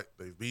Georgia, right?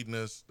 They've beaten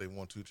us. They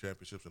won 2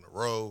 championships in a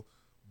row.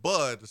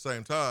 But at the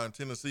same time,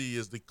 Tennessee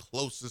is the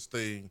closest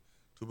thing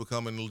to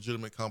becoming a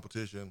legitimate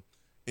competition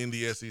in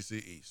the SEC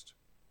East.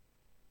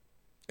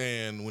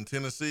 And when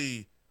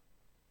Tennessee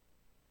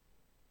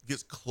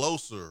gets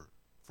closer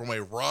from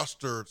a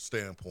roster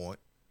standpoint,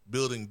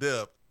 building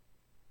depth,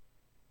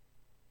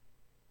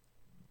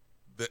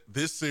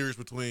 this series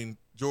between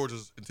Georgia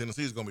and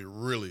Tennessee is going to be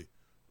really,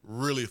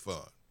 really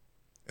fun.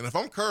 And if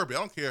I'm Kirby, I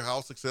don't care how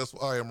successful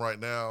I am right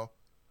now,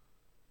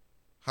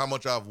 how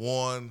much I've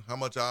won, how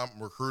much I'm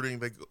recruiting.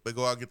 They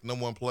go out and get the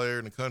number 1 player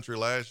in the country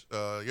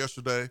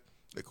yesterday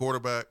at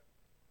quarterback.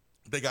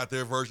 They got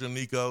their version of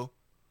Nico.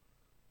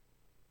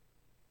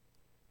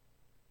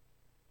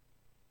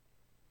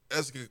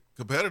 As a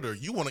competitor,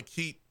 you want to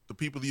keep the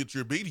people that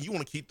you're beating, you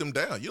want to keep them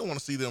down. You don't want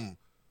to see them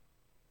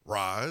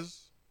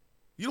rise.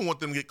 You don't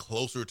want them to get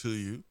closer to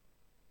you.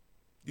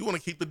 You want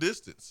to keep the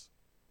distance.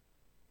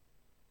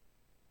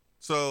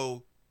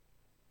 So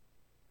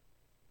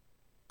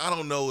I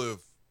don't know if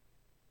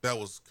that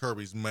was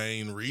Kirby's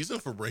main reason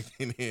for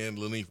bringing in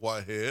Len'Neth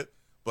Whitehead,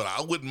 but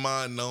I wouldn't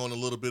mind knowing a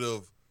little bit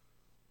of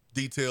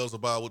details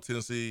about what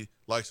Tennessee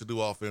likes to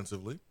do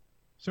offensively.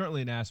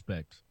 Certainly an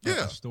aspect of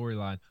the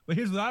storyline. But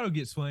here's what I don't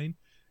get, Swain.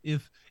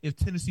 if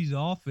Tennessee's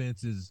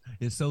offense is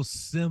so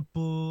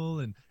simple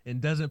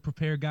and doesn't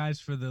prepare guys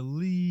for the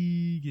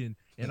league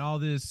and all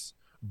this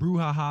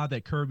brouhaha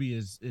that Kirby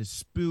is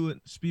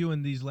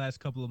spewing these last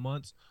couple of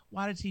months,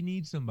 why does he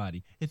need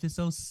somebody? If it's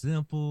so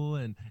simple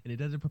and it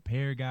doesn't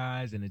prepare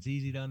guys and it's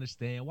easy to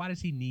understand, why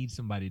does he need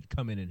somebody to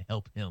come in and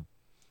help him?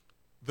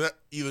 That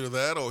either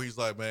that or he's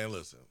like, man,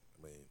 listen,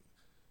 I mean,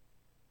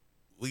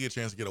 we get a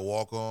chance to get a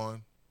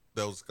walk-on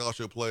that was a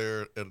scholarship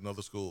player at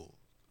another school.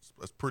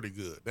 That's pretty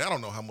good. Now, I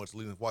don't know how much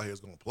Len'Neth Whitehead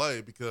is going to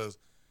play because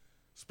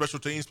special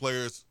teams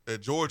players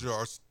at Georgia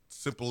are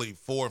simply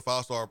 4- and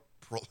 5-star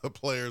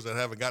players that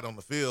haven't gotten on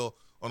the field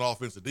on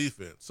offense and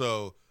defense.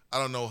 So I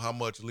don't know how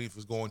much Len'Neth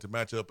is going to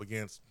match up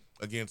against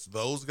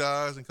those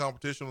guys in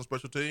competition on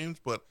special teams.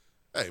 But,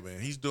 hey, man,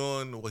 he's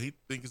doing what he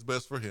thinks is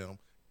best for him.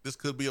 This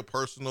could be a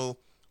personal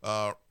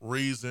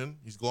reason.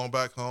 He's going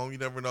back home. You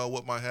never know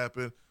what might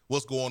happen,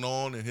 what's going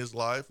on in his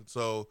life. And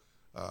so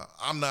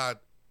I'm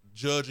not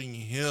judging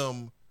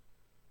him.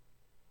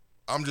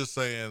 I'm just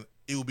saying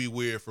it would be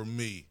weird for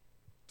me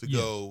to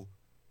go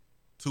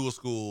to a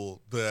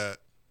school that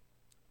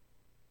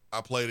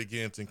I played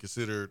against and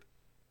considered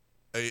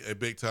a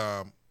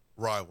big-time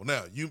rival.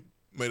 Now, you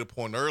made a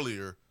point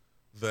earlier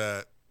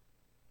that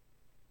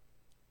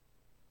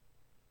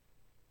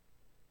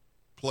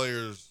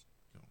players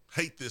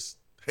hate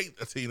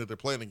a team that they're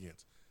playing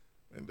against.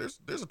 And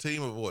there's a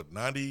team of,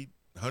 90,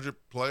 100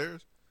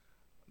 players?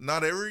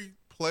 Not every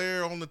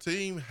player on the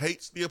team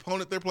hates the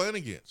opponent they're playing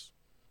against.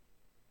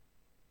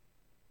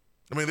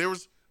 I mean, there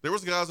was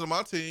guys on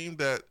my team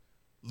that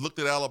looked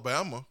at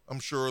Alabama, I'm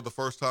sure the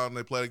first time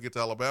they played against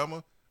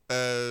Alabama,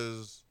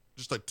 as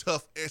just a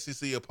tough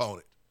SEC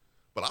opponent.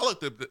 But I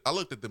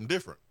looked at them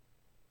different.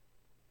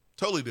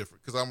 Totally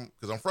different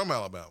because I'm from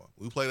Alabama.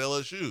 We played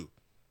LSU.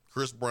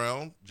 Chris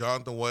Brown,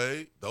 Jonathan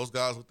Wade, those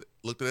guys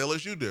looked at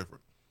LSU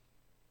different.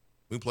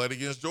 We played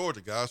against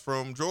Georgia. Guys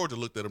from Georgia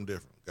looked at them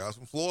different. Guys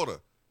from Florida,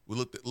 we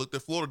looked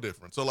at Florida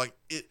different. So, like,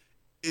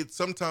 it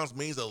sometimes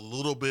means a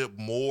little bit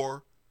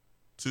more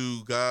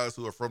to guys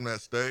who are from that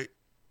state,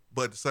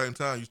 but at the same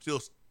time, you still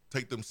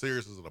take them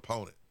serious as an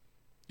opponent.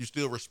 You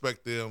still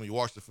respect them. You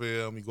watch the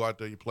film. You go out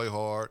there. You play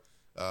hard.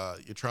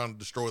 You're trying to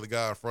destroy the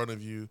guy in front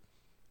of you.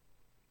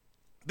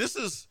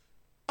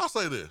 I'll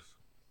say this.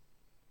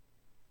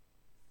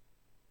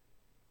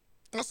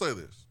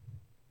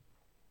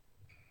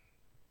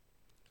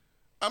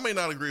 I may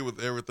not agree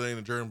with everything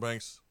that Jeremy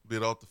Banks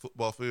did off the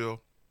football field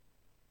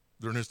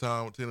during his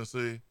time with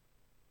Tennessee,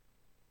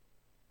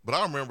 but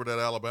I remember that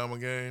Alabama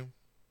game,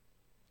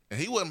 and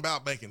he wasn't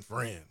about making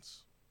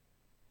friends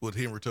with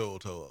Henry To'o.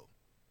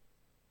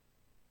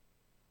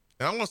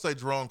 And I'm going to say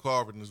Jerome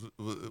Carver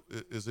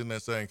is in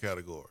that same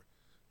category.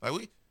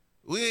 Like,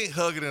 we ain't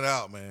hugging it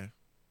out, man.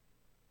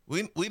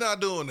 We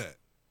not doing that.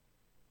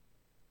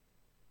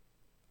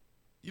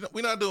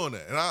 We're not doing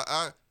that. And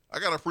I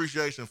got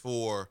appreciation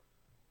for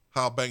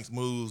how Banks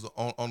moves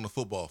on the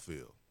football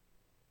field.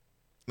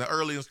 Now,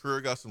 early in his career,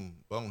 got some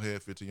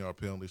bonehead 15-yard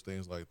penalties,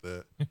 things like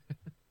that.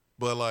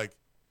 But, like,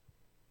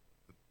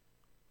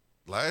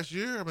 last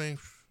year, I mean,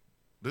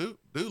 dude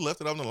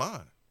left it on the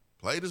line.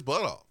 Played his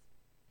butt off.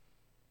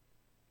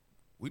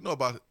 We know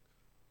about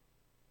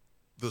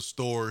the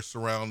story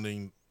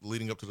surrounding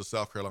leading up to the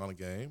South Carolina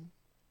game.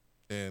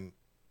 And,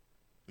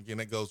 again,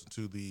 that goes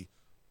into the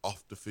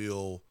off the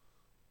field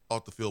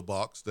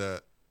box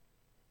that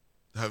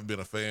I haven't been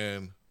a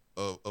fan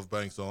of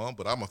Banks on,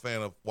 but I'm a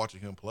fan of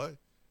watching him play.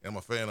 And I'm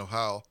a fan of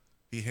how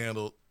he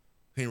handled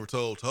Henry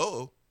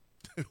To'o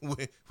when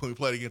we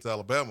played against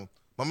Alabama.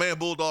 My man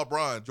Bulldog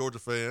Brian, Georgia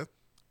fan,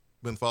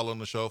 been following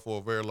the show for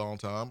a very long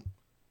time,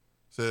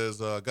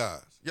 says,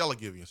 guys, y'all are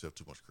giving yourself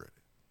too much credit.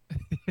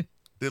 Did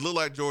it look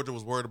like Georgia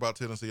was worried about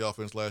Tennessee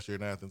offense last year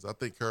in Athens? I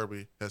think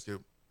Kirby has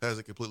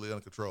it completely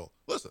under control.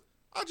 Listen,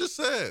 I just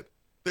said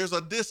there's a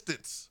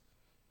distance.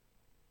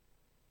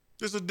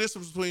 There's a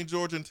distance between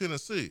Georgia and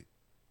Tennessee.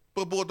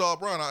 But Bulldog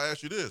Brown, I'll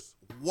ask you this.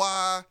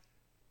 Why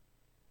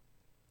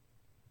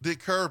did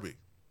Kirby,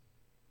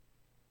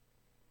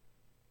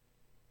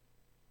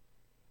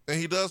 and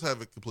he does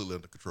have it completely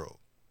under control,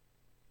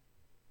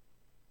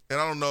 and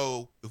I don't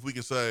know if we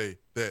can say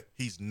that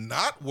he's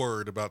not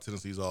worried about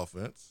Tennessee's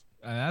offense.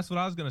 That's what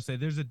I was going to say.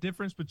 There's a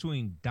difference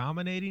between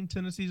dominating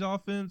Tennessee's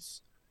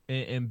offense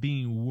and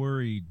being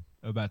worried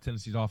about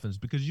Tennessee's offense,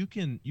 because you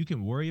can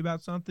worry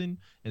about something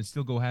and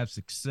still go have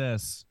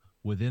success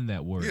within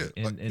that worry.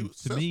 Yeah, and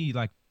to me,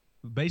 like,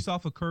 based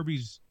off of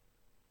Kirby's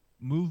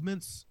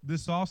movements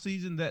this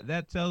offseason,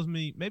 that tells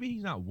me maybe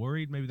he's not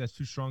worried. Maybe that's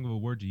too strong of a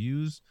word to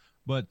use.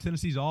 But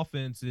Tennessee's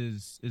offense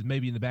is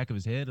maybe in the back of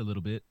his head a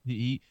little bit.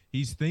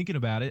 He's thinking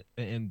about it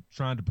and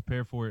trying to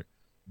prepare for it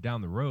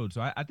down the road.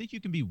 So I think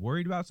you can be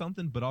worried about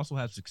something, but also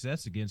have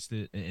success against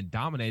it and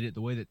dominate it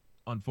the way that,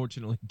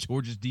 unfortunately,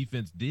 Georgia's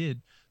defense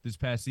did this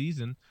past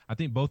season. I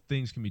think both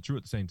things can be true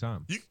at the same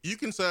time. You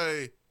can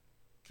say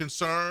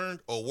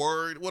concerned or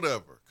worried,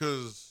 whatever,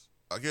 because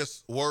I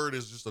guess worried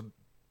is just a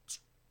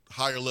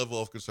higher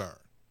level of concern.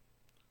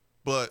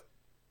 But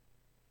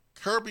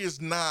Kirby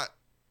is not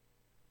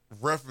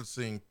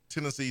referencing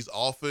Tennessee's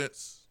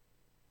offense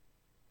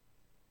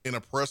in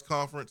a press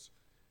conference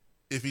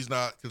if he's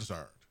not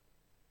concerned.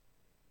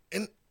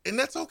 And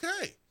that's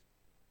okay.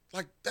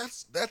 Like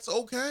that's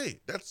okay.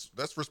 That's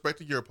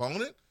respecting your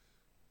opponent.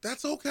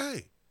 That's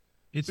okay.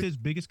 It's his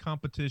biggest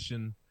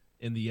competition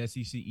in the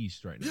SEC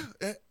East right now.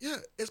 Yeah,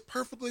 it's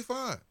perfectly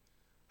fine.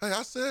 Hey,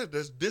 I said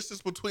there's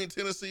distance between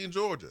Tennessee and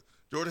Georgia.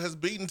 Georgia has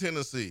beaten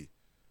Tennessee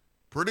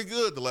pretty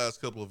good the last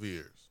couple of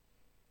years.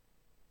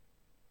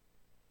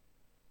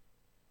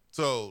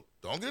 So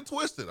don't get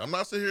twisted. I'm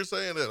not sitting here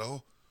saying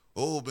that,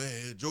 oh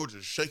man,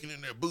 Georgia's shaking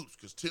in their boots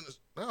because Tennessee.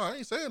 No, I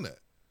ain't saying that.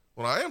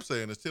 What I am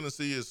saying is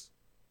Tennessee is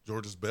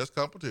Georgia's best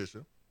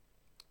competition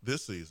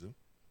this season.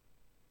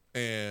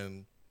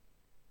 And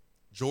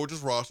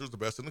Georgia's roster is the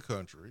best in the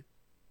country.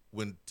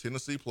 When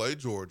Tennessee played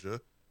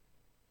Georgia,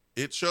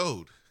 it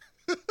showed.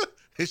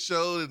 It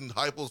showed in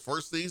Heupel's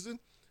first season.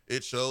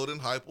 It showed in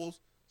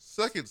Heupel's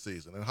second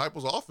season. And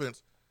Heupel's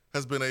offense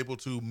has been able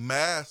to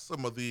mask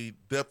some of the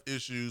depth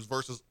issues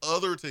versus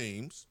other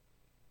teams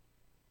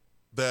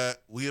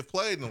that we have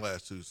played in the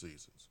last two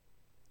seasons.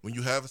 When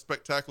you have a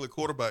spectacular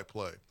quarterback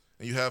play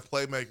and you have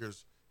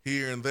playmakers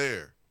here and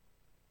there,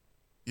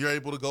 you're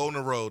able to go on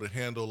the road and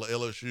handle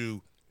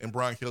LSU in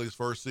Brian Kelly's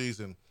first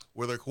season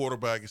where their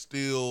quarterback is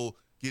still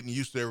getting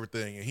used to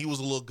everything and he was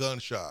a little gun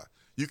shy.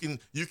 You can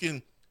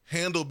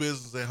handle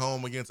business at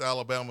home against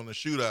Alabama in the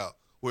shootout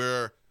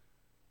where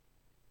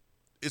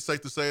it's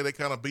safe to say they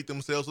kind of beat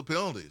themselves with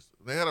penalties.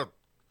 They had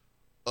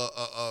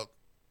a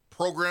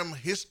program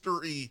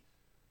historical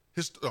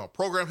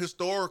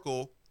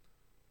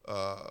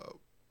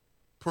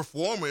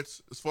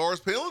performance as far as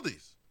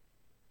penalties.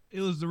 It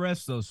was the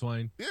rest, though,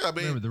 Swain. Yeah, I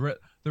mean, remember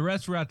the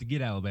rest were out to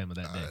get Alabama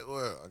that day.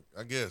 Well,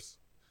 I guess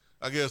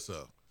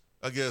so.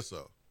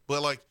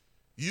 But like,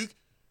 you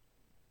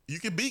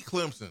can beat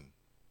Clemson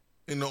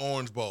in the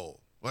Orange Bowl.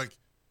 Like,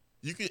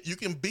 you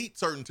can beat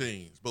certain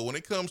teams, but when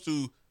it comes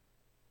to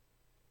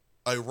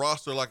a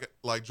roster like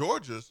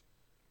Georgia's,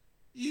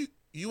 you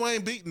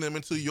ain't beating them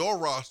until your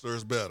roster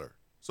is better.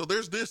 So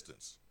there's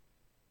distance.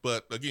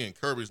 But again,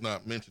 Kirby's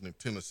not mentioning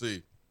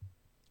Tennessee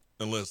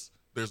unless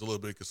there's a little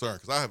bit of concern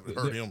because I haven't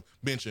heard him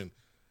mention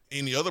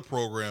any other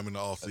program in the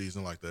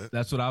offseason like that.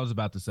 That's what I was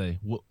about to say.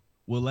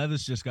 Will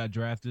Levis just got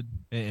drafted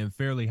and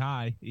fairly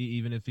high,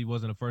 even if he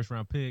wasn't a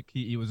first-round pick.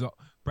 He was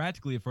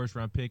practically a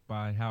first-round pick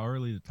by how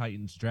early the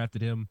Titans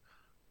drafted him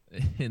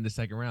in the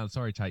second round.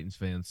 Sorry, Titans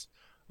fans.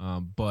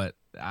 But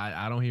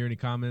I don't hear any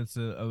comments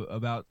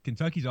about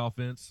Kentucky's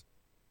offense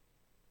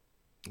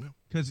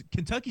because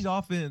Kentucky's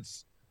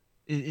offense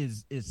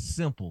is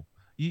simple.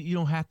 You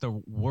don't have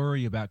to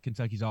worry about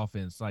Kentucky's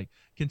offense. Like,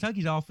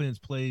 Kentucky's offense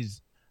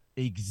plays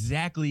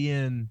exactly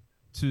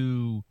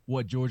into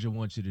what Georgia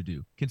wants you to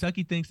do.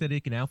 Kentucky thinks that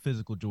it can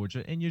out-physical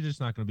Georgia, and you're just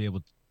not going to be able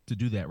to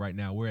do that right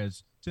now.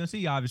 Whereas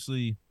Tennessee,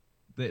 obviously,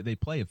 they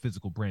play a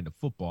physical brand of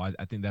football.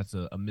 I think that's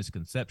a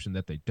misconception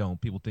that they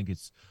don't. People think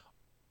it's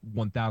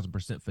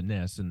 1,000%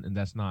 finesse, and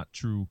that's not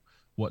true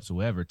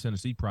whatsoever.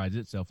 Tennessee prides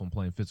itself on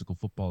playing physical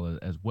football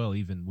as well,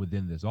 even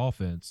within this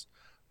offense.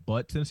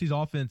 But Tennessee's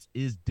offense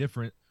is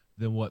different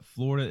than what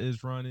Florida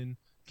is running,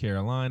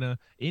 Carolina,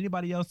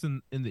 anybody else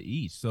in the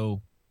East.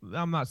 So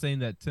I'm not saying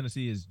that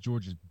Tennessee is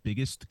Georgia's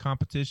biggest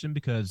competition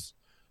because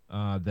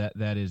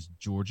that is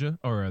Georgia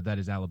or that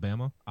is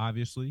Alabama,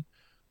 obviously.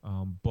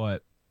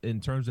 But in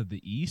terms of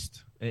the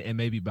East and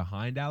maybe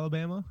behind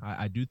Alabama,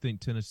 I do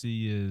think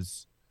Tennessee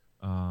is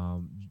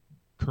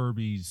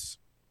Kirby's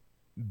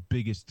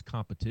biggest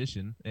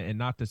competition. And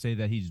not to say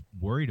that he's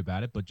worried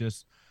about it, but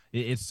just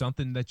it's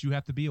something that you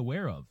have to be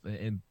aware of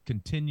and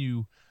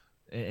continue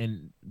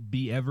and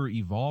be ever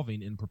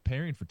evolving and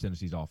preparing for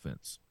Tennessee's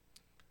offense.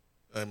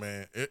 Hey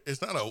man,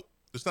 it's not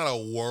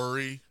a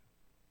worry.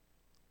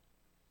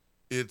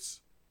 It's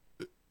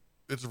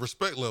a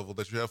respect level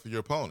that you have for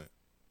your opponent,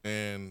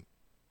 and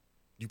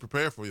you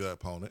prepare for that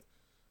opponent,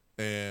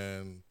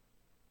 and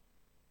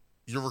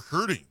you're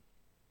recruiting.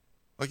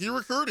 Like, you're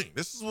recruiting.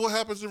 This is what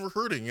happens in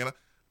recruiting, and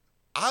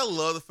I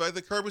love the fact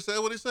that Kirby said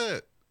what he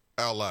said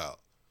out loud,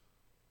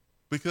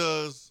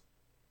 because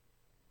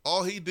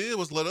all he did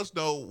was let us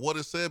know what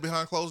is said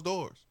behind closed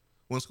doors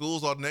when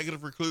schools are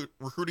negative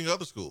recruiting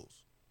other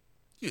schools.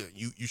 Yeah,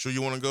 you sure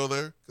you want to go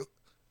there? I'll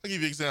give you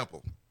an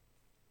example.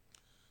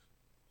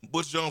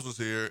 Butch Jones was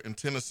here, and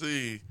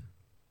Tennessee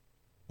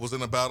was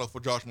in a battle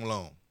for Josh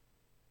Malone.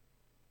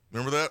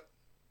 Remember that?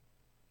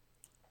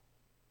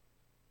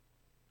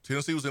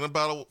 Tennessee was in a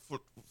battle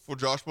for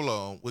Josh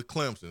Malone with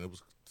Clemson. It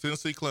was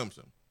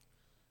Tennessee-Clemson.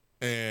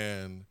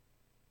 And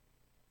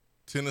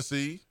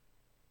Tennessee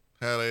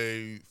had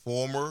a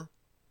former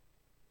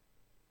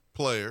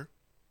player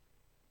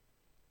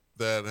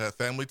that had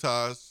family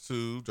ties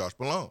to Josh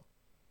Malone.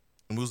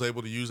 And we was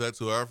able to use that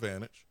to our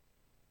advantage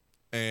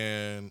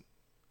and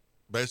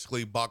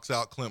basically box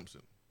out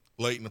Clemson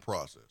late in the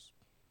process.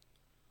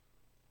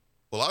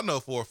 Well, I know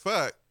for a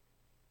fact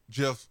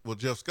what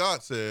Jeff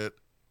Scott said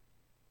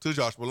to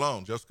Josh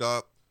Malone. Jeff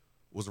Scott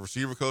was a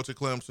receiver coach at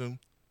Clemson,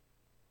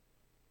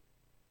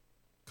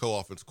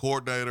 co-offensive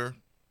coordinator.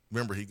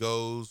 Remember, he's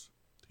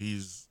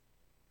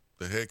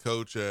The head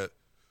coach at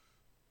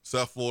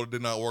South Florida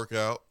did not work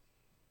out.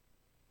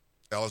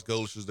 Alex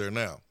Golish is there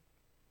now.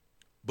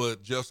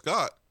 But Jeff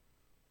Scott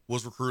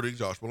was recruiting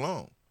Josh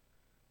Malone.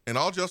 And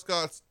all Jeff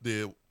Scott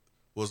did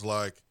was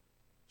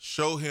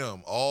show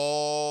him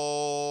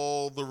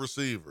all the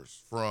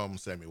receivers from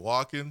Sammy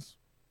Watkins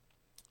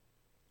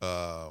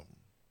to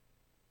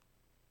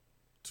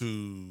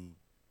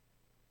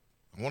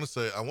I want to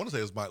say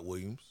it's Mike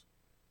Williams,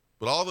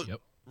 but all the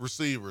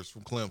receivers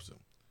from Clemson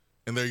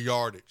and their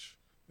yardage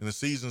and the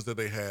seasons that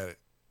they had,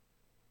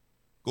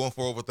 going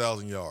for over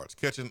 1,000 yards,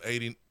 catching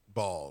 80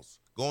 balls,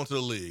 going to the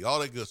league, all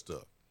that good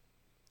stuff.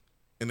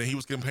 And then he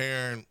was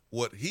comparing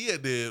what he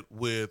had did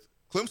with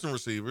Clemson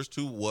receivers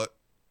to what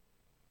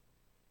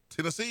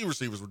Tennessee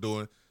receivers were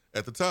doing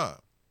at the time.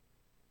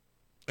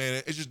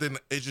 And it just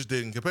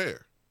didn't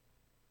compare.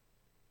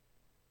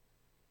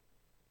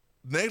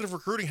 Negative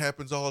recruiting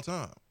happens all the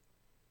time.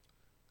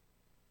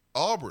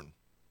 Auburn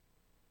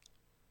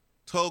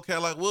told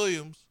Cadillac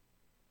Williams,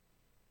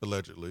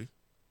 allegedly,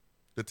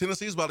 that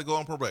Tennessee's about to go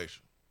on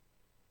probation.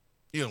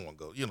 You don't want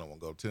to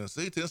go to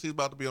Tennessee. Tennessee's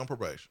about to be on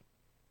probation.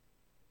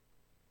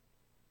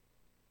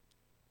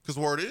 Because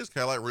word is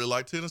Cadillac really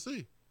liked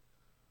Tennessee.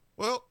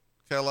 Well,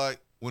 Cadillac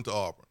went to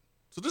Auburn.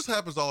 So this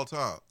happens all the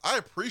time. I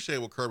appreciate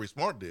what Kirby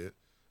Smart did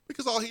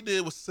because all he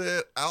did was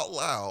say out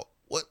loud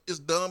what is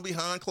done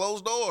behind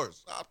closed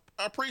doors. I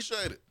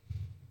appreciate it.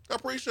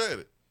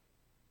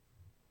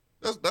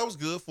 That was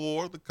good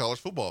for the college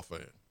football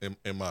fan,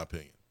 in my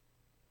opinion.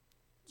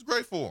 It's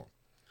great for him.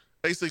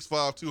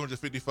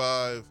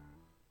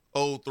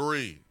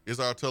 865-255-03 is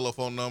our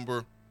telephone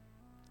number.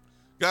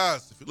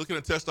 Guys, if you're looking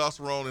at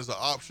testosterone as an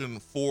option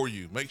for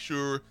you, make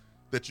sure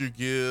that you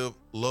give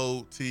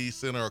Low T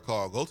Center a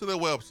call. Go to their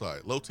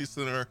website,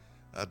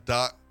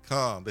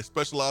 lowtcenter.com. They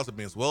specialize in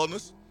men's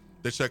wellness.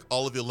 They check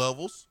all of your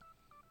levels.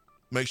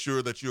 Make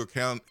sure that you're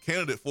a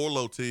candidate for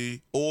low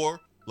T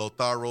or low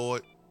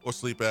thyroid or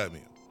sleep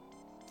apnea.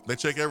 They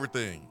check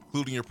everything,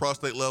 including your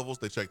prostate levels.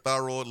 They check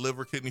thyroid,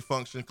 liver, kidney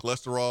function,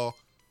 cholesterol,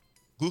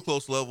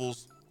 glucose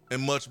levels,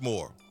 and much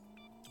more.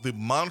 The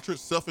monitored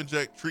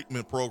self-inject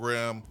treatment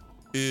program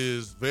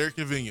is very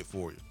convenient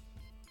for you.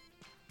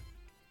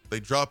 They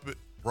drop it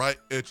right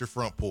at your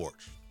front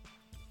porch.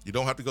 You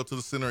don't have to go to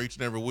the center each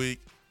and every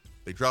week.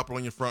 They drop it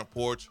on your front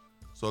porch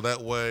so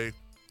that way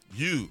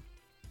you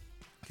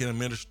can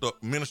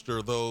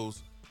administer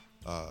those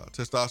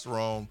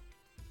testosterone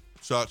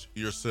shots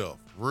yourself.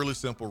 Really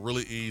simple,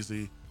 really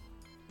easy.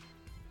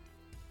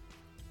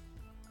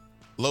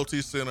 Low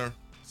T Center,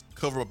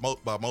 covered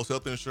by most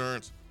health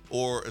insurance,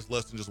 or it's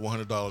less than just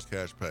 $100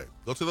 cash pay.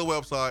 Go to the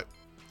website,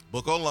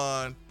 book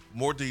online,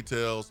 more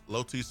details.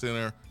 Low T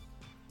Center,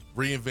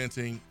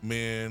 reinventing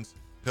men's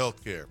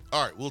healthcare.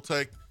 All right, we'll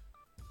take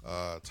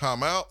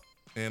time out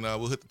and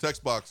we'll hit the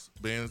text box.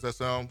 Ben, does that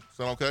sound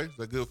okay? Is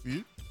that good for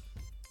you?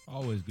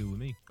 Always good with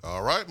me.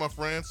 All right, my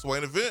friend.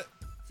 Swain Event,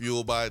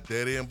 fueled by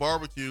Dead End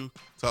Barbecue,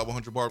 top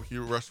 100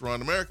 barbecue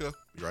restaurant in America.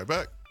 Be right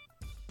back.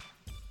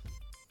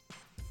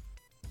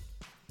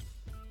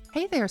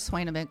 Hey there,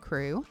 Swain Event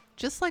crew.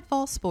 Just like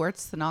Vols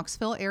Sports, the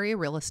Knoxville area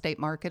real estate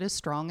market is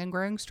strong and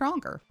growing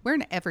stronger. We're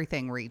an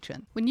everything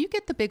region. When you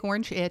get the big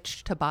orange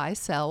itch to buy,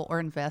 sell, or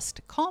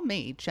invest, call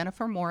me,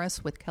 Jennifer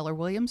Morris with Keller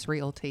Williams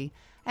Realty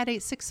at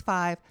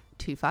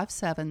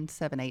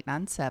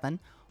 865-257-7897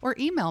 or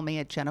email me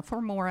at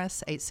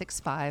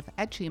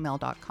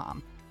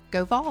jennifermorris865@gmail.com.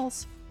 Go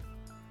Vols!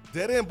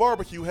 Dead End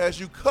Barbecue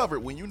has you covered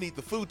when you need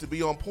the food to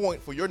be on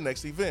point for your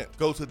next event.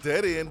 Go to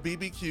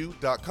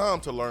deadendbbq.com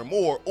to learn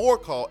more or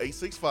call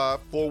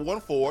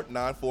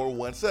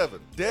 865-414-9417.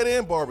 Dead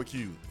End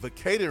Barbecue, the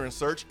catering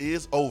search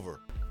is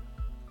over.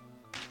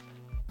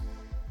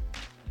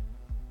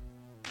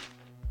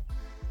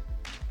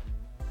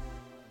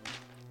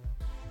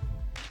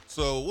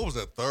 So what was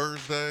that,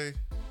 Thursday?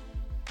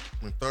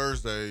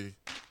 Thursday,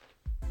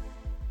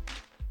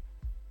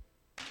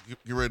 get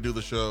ready to do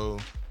the show,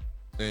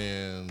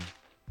 and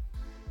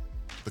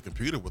the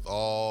computer with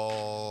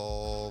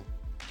all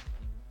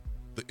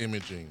the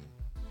imaging,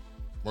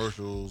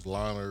 commercials,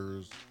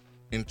 liners,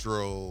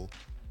 intro,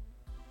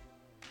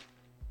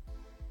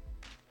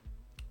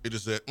 it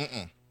just said,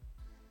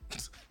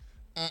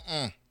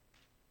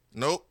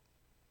 nope,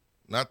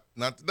 not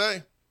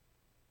today.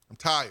 I'm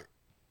tired.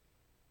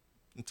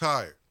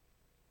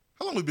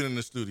 How long we been in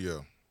the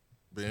studio,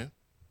 Ben?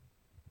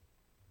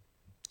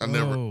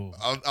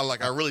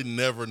 I really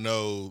never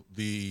know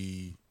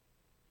the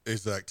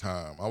exact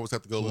time. I always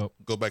have to go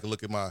back and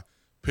look at my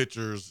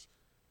pictures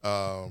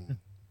on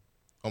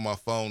my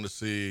phone to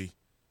see.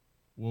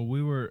 Well,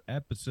 we were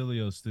at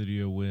Basilio's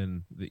studio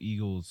when the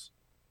Eagles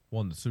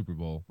won the Super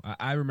Bowl.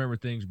 I remember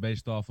things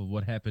based off of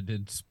what happened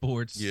in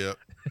sports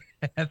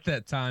at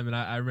that time, and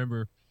I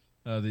remember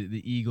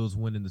the Eagles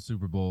winning the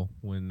Super Bowl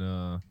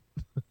when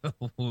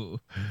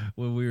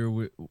when we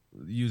were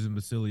using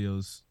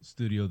Basilio's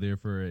studio there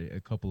for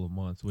a couple of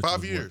months. Which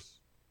 5 years.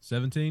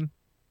 17?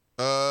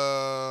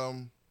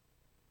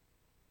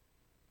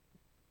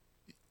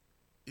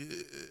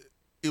 It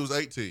was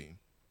 18.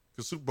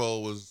 Because Super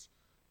Bowl was,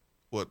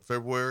 what,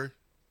 February?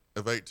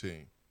 of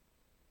 18.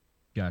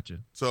 Gotcha.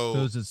 So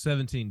it was a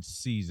 17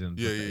 season.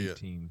 Yeah.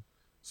 18.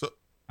 So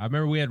I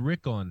remember we had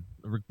Rick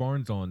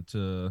Barnes on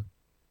to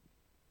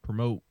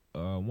promote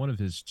one of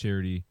his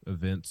charity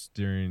events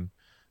during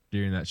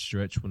that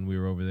stretch when we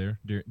were over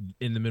there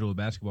in the middle of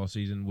basketball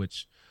season,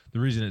 which the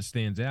reason it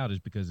stands out is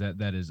because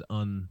that is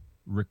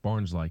Rick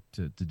Barnes like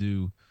to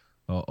do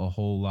a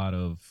whole lot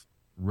of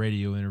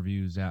radio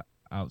interviews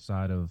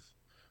outside of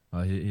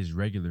his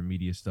regular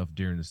media stuff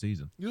during the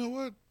season. You know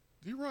what?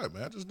 You're right,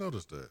 man. I just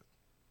noticed that.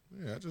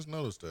 Yeah, I just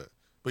noticed that.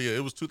 But yeah,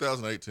 it was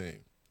 2018.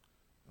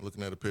 I'm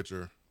looking at a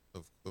picture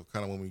of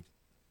kind of when we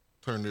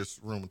turned this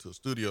room into a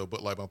studio.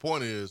 But like my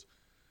point is,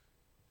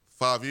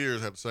 5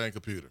 years had the same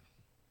computer.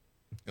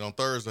 And on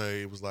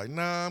Thursday, it was like,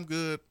 nah, I'm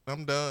good.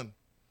 I'm done.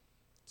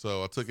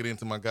 So I took it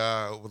into my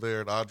guy over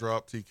there at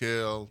iDrop,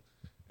 TKL,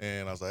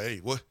 and I was like, hey,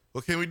 what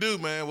can we do,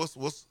 man? What's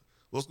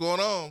going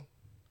on?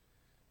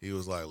 He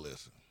was like,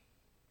 listen,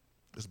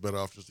 it's better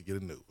off just to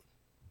get a new one.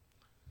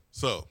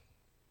 So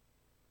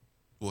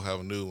we'll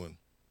have a new one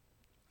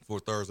for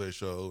Thursday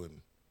show,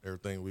 and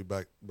everything will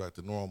be back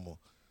to normal.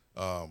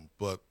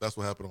 But that's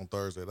what happened on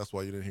Thursday. That's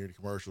why you didn't hear the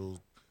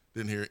commercials,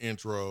 didn't hear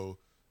intro,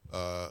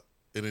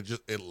 and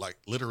it like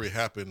literally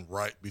happened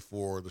right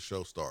before the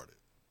show started.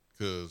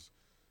 Because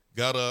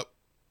got up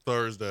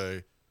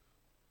Thursday,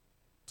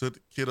 took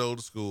the kiddo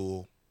to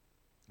school.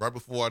 Right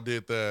before I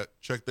did that,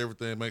 checked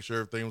everything, make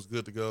sure everything was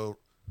good to go.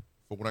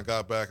 For when I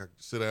got back, I could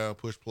sit down,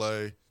 push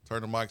play,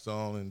 turn the mics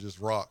on, and just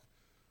rock.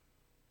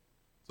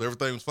 So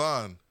everything was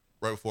fine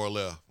right before I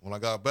left. When I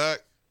got back,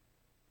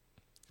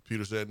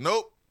 computer said,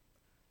 nope,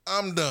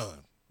 I'm done.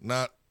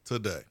 Not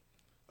today.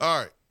 All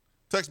right,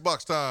 text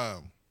box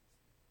time.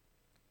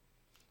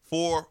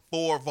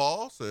 44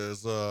 Vols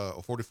says,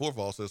 or 44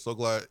 Vols says, so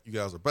glad you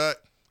guys are back.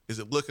 Is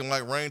it looking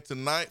like rain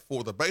tonight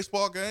for the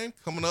baseball game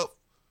coming up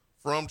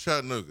from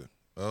Chattanooga?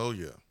 Oh,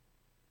 yeah.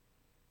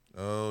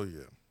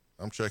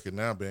 I'm checking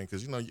now, Ben,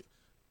 because, I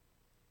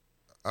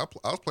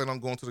was planning on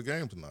going to the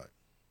game tonight.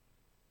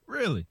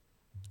 Really?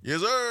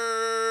 Yes,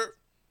 sir.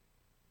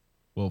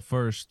 Well,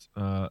 first,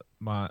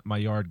 my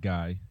yard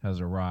guy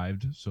has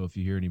arrived, so if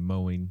you hear any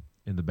mowing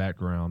in the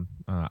background,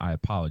 I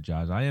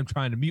apologize. I am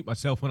trying to mute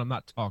myself when I'm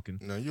not talking.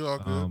 No, you're all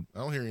good. I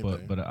don't hear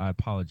anything. But I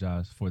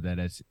apologize for that.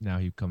 As now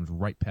he comes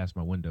right past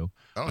my window.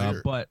 I don't hear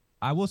it. But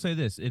I will say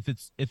this: if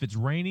it's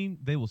raining,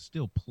 they will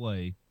still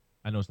play.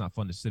 I know it's not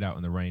fun to sit out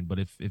in the rain, but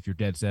if you're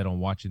dead set on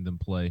watching them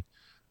play,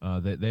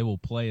 they will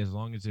play as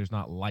long as there's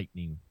not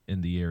lightning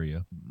in the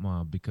area.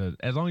 Because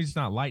as long as it's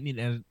not lightning,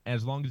 and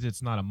as long as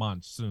it's not a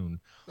monsoon,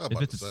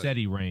 if it's a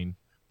steady rain,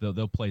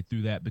 they'll play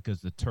through that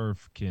because the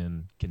turf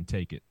can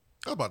take it.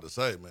 I was about to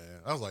say, man.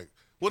 I was like,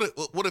 what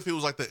if it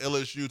was like the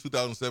LSU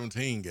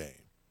 2017 game?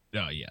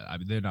 Oh, yeah. I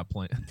mean, they're not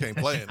playing. Can't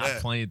play in that.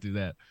 Not playing through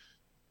that.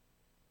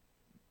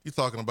 You're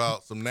talking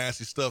about some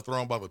nasty stuff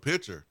thrown by the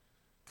pitcher.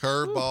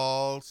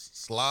 Curveballs,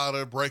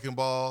 slider, breaking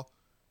ball.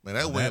 Man,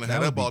 that wind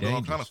had that ball doing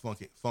all kind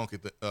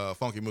of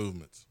funky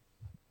movements.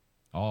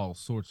 All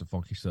sorts of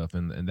funky stuff,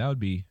 and that would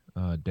be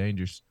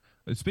dangerous.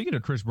 Speaking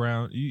of Chris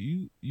Brown,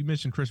 you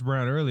mentioned Chris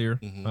Brown earlier.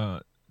 Mm-hmm.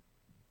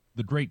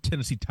 The great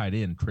Tennessee tight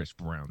end Chris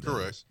Brown.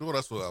 Correct. Well,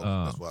 that's what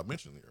I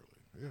mentioned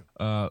earlier.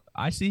 Yeah.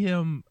 I see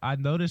him. I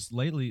noticed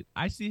lately.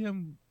 I see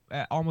him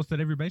almost at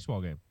every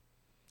baseball game.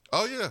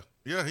 Oh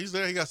yeah. He's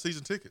there. He got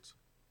season tickets.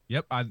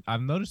 Yep,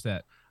 I've noticed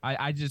that.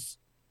 I just,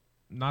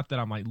 not that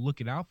I'm like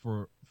looking out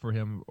for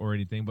him or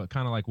anything, but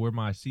kind of like where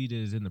my seat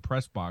is in the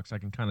press box, I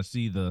can kind of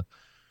see the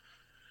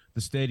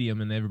stadium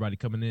and everybody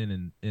coming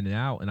in and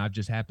out. And I've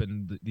just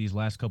happened these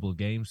last couple of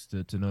games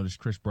to notice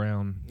Chris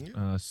Brown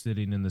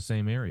sitting in the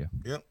same area.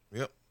 Yep.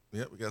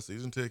 We got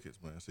season tickets,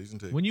 man. Season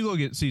tickets. When you go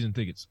get season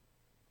tickets?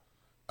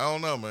 I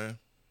don't know, man.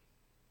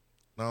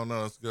 I don't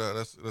know. That's good.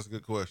 That's a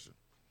good question.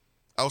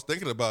 I was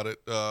thinking about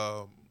it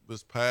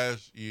this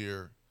past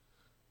year,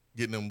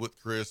 getting them with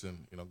Chris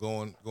and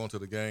going to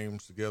the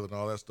games together and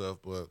all that stuff,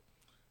 but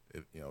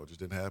it just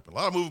didn't happen. A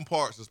lot of moving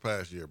parts this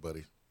past year,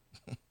 buddy.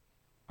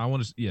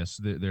 Yes,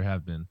 there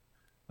have been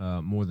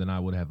more than I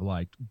would have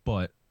liked,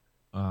 but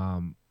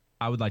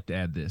I would like to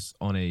add this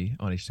on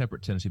a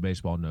separate Tennessee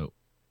baseball note.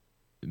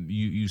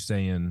 You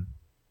saying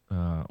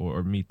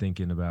or me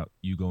thinking about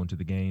you going to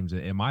the games,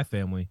 and my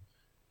family,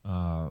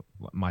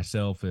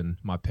 myself and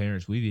my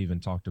parents, we've even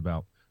talked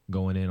about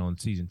going in on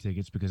season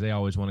tickets because they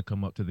always want to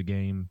come up to the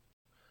game.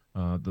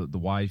 The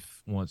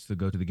wife wants to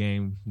go to the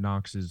game.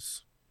 Knox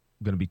is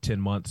going to be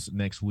 10 months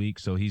next week,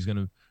 so he's going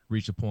to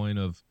reach a point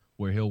of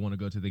where he'll want to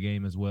go to the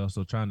game as well.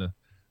 So trying to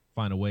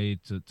find a way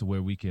to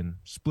where we can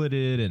split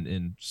it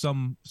and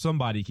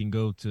somebody can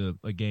go to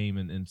a game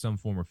in some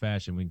form or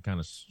fashion. We can kind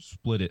of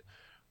split it.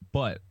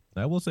 But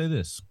I will say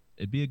this,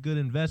 it'd be a good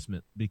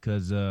investment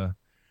because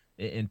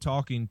in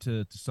talking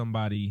to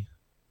somebody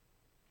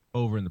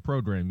over in the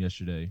program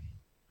yesterday,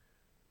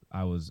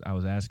 I was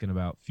asking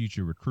about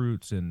future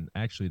recruits and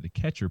actually the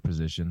catcher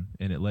position,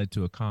 and it led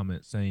to a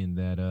comment saying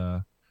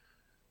that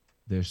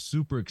they're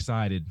super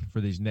excited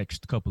for these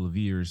next couple of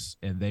years,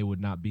 and they would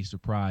not be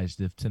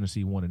surprised if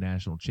Tennessee won a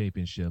national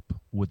championship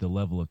with the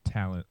level of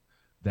talent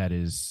that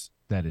is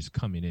that is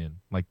coming in.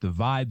 Like the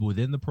vibe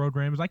within the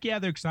program is like, yeah,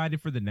 they're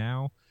excited for the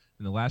now.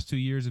 And the last 2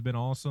 years have been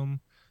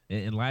awesome.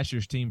 And last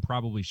year's team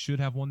probably should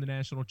have won the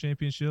national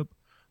championship.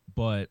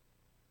 But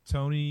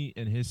Tony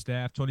and his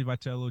staff, Tony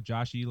Vitello,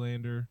 Josh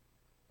Elander,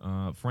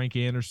 Frank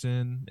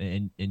Anderson,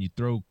 and you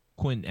throw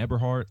Quentin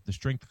Eberhardt, the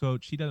strength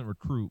coach. He doesn't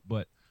recruit,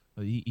 but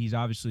he's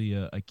obviously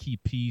a key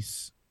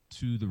piece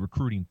to the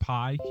recruiting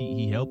pie.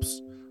 He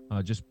helps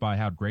just by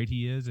how great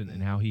he is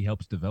and how he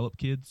helps develop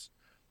kids.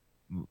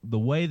 The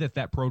way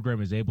that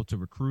program is able to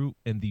recruit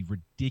and the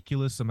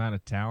ridiculous amount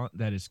of talent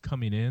that is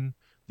coming in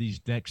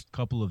these next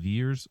couple of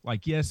years.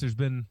 Like, yes, there's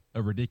been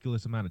a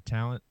ridiculous amount of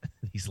talent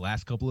these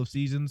last couple of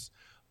seasons,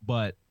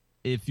 but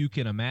if you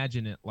can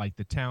imagine it, like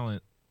the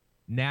talent,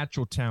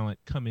 natural talent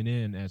coming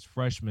in as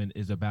freshmen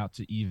is about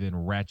to even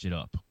ratchet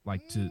up,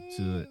 like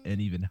to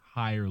an even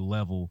higher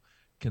level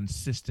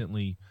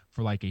consistently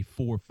for like a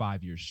 4 or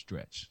 5 year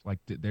stretch. Like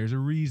there's a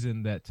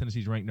reason that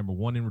Tennessee's ranked number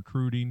 1 in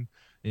recruiting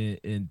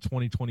in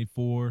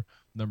 2024,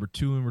 number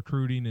 2 in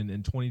recruiting in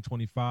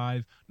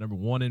 2025, number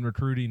 1 in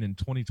recruiting in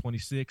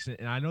 2026.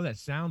 And I know that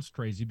sounds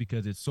crazy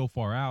because it's so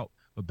far out,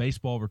 but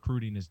baseball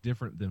recruiting is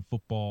different than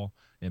football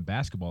and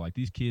basketball. Like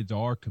these kids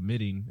are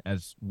committing,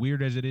 as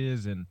weird as it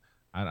is, and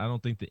I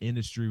don't think the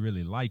industry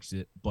really likes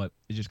it, but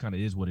it just kind of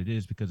is what it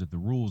is because of the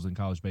rules in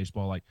college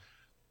baseball. Like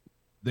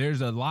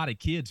there's a lot of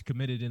kids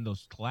committed in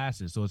those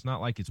classes, so it's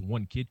not like it's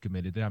one kid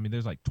committed. I mean,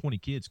 there's like 20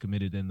 kids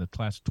committed in the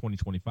class of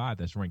 2025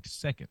 that's ranked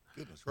 2nd.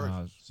 Goodness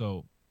gracious.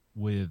 So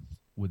with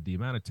the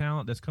amount of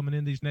talent that's coming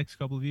in these next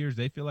couple of years,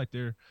 they feel like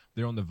they're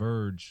on the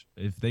verge.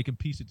 If they can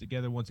piece it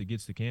together once it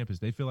gets to campus,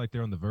 they feel like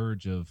they're on the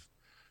verge of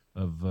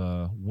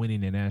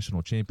winning a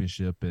national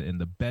championship. In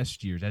the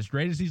best years, as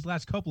great as these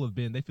last couple have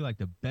been, they feel like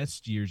the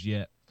best years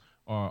yet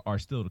are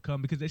still to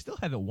come because they still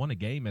haven't won a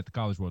game at the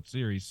College World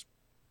Series.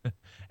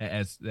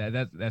 As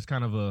that's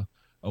kind of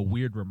a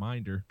weird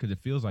reminder because it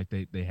feels like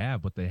they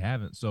have, but they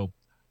haven't. So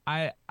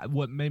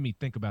what made me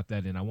think about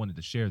that, and I wanted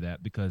to share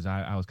that because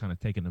I was kind of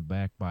taken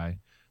aback by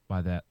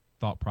that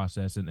thought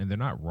process, and they're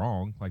not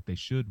wrong, like they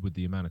should with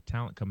the amount of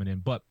talent coming in.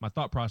 But my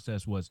thought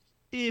process was,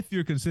 if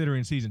you're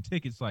considering season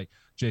tickets like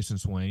Jason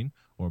Swain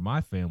or my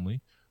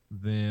family,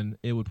 then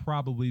it would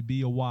probably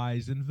be a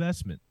wise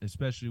investment,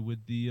 especially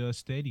with the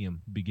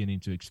stadium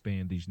beginning to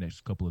expand these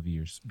next couple of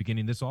years,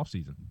 beginning this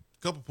offseason.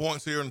 Couple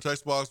points here in the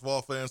text box.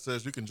 Vol fan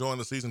says you can join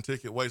the season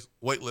ticket wait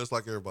list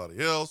like everybody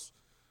else.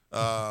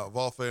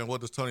 Vol fan, what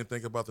does Tony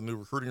think about the new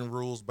recruiting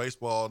rules?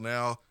 Baseball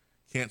now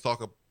can't talk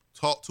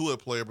to a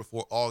player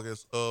before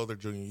August of their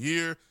junior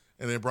year.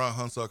 And then Brian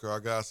Hunsucker, our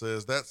guy,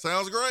 says, that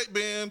sounds great,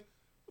 Ben,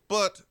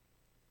 but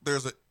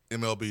there's an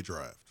MLB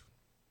draft.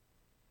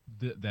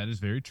 That is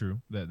very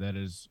true. That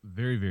is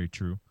very, very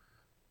true.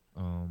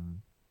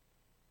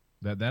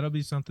 That'll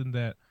be something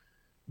that,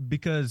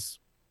 because,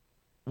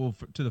 well,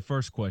 to the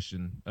first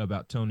question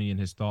about Tony and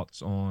his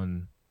thoughts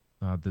on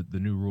the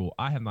new rule,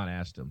 I have not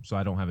asked him, so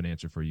I don't have an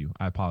answer for you.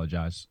 I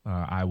apologize.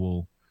 I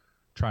will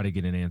try to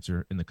get an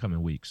answer in the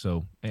coming week.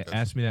 So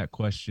ask me that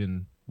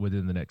question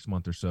within the next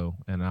month or so,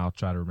 and I'll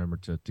try to remember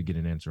to get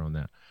an answer on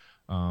that.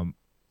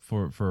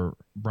 For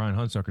Brian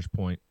Hunsucker's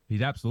point,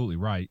 he's absolutely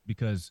right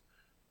because,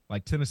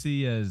 like,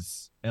 Tennessee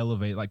has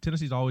elevated. Like,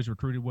 Tennessee's always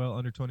recruited well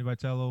under Tony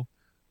Vitello,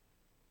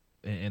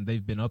 and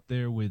they've been up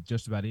there with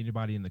just about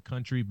anybody in the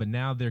country. But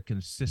now they're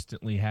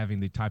consistently having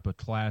the type of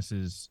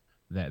classes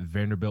that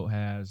Vanderbilt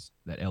has,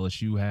 that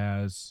LSU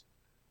has,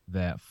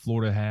 that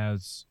Florida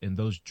has, and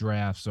those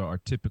drafts are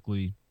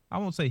typically, I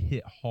won't say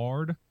hit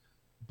hard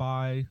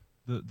by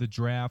the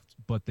draft,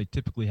 but they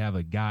typically have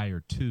a guy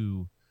or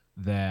two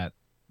that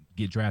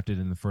get drafted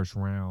in the first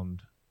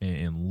round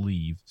and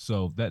leave.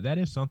 So that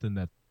is something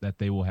that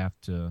they will have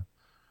to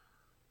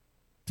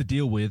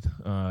deal with,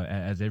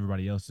 as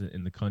everybody else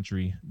in the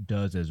country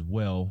does as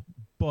well.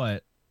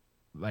 But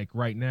like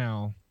right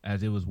now,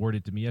 as it was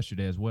worded to me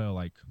yesterday as well,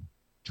 like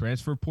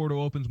transfer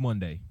portal opens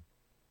Monday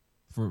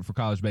for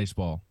college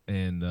baseball,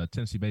 and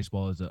Tennessee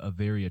baseball is a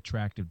very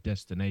attractive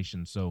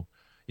destination. So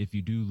if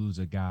you do lose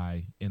a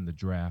guy in the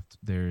draft,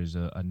 there's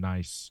a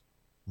nice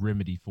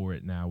remedy for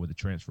it now with the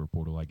transfer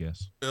portal, I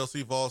guess.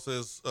 LC Vol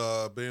says,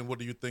 Ben, what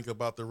do you think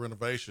about the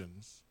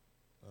renovations?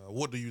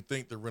 What do you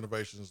think the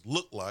renovations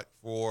look like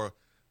for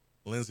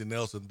Lindsey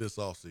Nelson this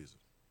offseason?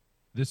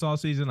 This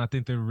offseason, I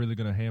think they're really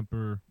going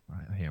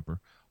to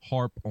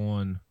harp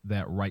on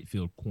that right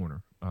field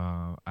corner.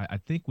 I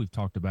think we've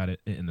talked about it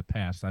in the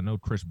past. I know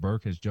Chris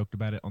Burke has joked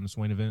about it on the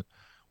Swain Event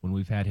when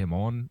we've had him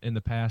on in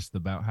the past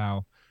about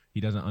how he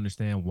doesn't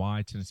understand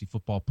why Tennessee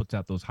football puts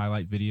out those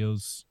highlight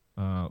videos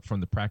from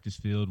the practice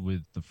field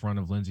with the front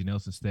of Lindsey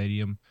Nelson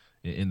Stadium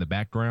in the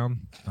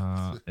background,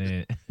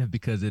 and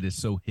because it is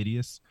so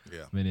hideous.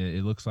 Yeah. I mean,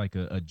 it looks like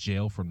a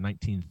jail from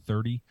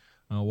 1930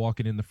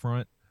 walking in the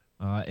front,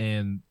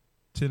 and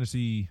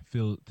Tennessee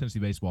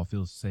baseball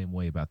feels the same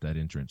way about that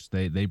entrance.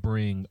 They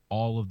bring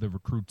all of the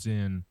recruits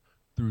in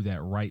through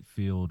that right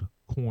field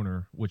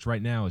corner, which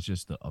right now is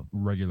just a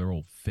regular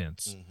old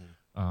fence.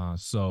 Mm-hmm.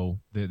 So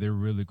they're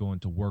really going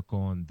to work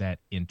on that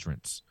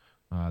entrance.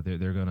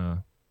 They're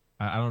gonna,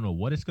 I don't know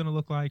what it's going to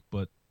look like,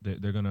 but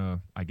they're going to,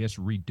 I guess,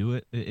 redo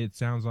it, it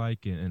sounds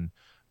like, and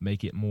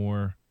make it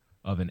more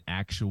of an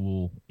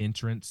actual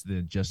entrance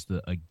than just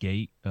a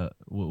gate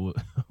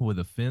with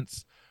a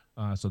fence.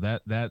 So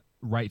that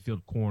right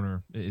field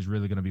corner is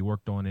really going to be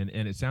worked on.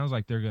 And it sounds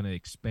like they're going to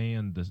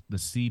expand the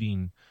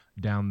seating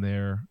down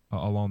there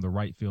along the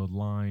right field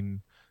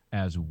line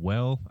as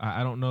well.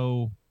 I don't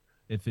know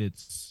if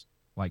it's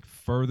like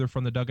further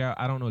from the dugout.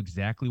 I don't know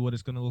exactly what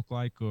it's going to look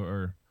like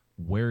or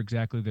where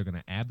exactly they're going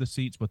to add the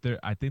seats, but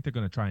I think they're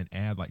going to try and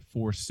add like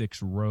 4-6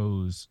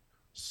 rows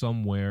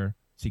somewhere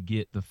to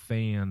get the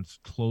fans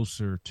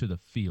closer to the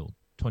field.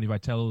 Tony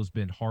Vitello has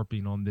been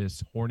harping on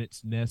this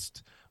Hornets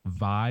Nest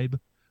vibe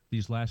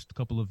these last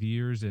couple of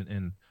years.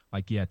 And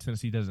like, yeah,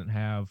 Tennessee doesn't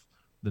have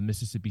the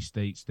Mississippi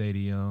State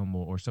Stadium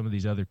or some of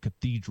these other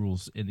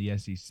cathedrals in the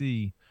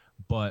SEC,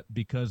 but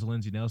because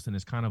Lindsey Nelson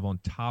is kind of on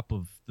top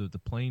of the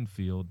playing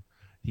field,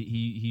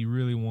 he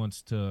really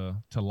wants to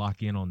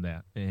lock in on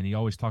that. And he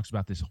always talks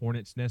about this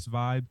Hornets Nest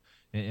vibe.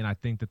 And I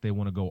think that they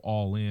want to go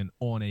all in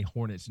on a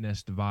Hornets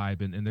Nest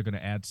vibe. And they're going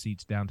to add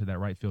seats down to that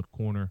right field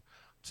corner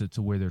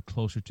to where they're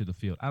closer to the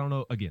field. I don't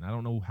know. Again, I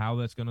don't know how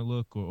that's going to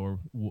look or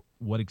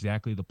what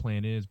exactly the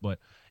plan is, but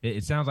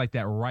it sounds like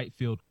that right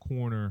field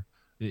corner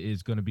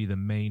is going to be the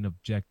main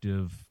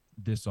objective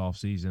this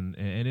offseason.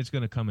 And it's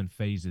going to come in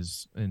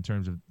phases in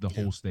terms of the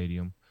whole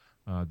stadium.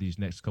 These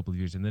next couple of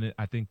years. And then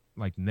I think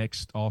like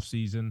next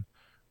offseason,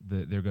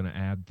 they're going to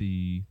add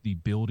the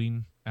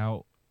building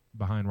out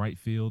behind right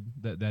field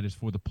that is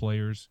for the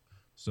players.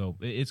 So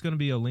it's going to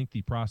be a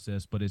lengthy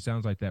process, but it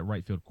sounds like that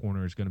right field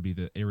corner is going to be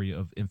the area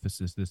of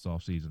emphasis this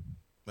offseason.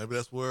 Maybe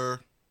that's where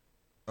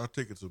our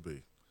tickets will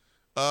be.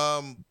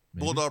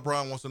 Bulldog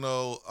Brown wants to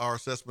know our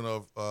assessment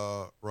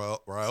of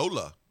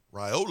Raiola,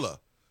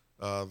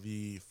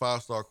 the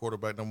 5-star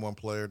quarterback, number 1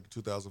 player in the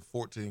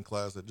 2014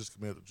 class that just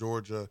committed to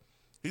Georgia.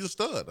 He's a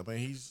stud. I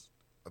mean,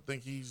 I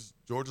think he's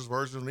Georgia's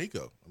version of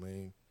Nico. I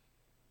mean,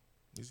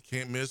 he's a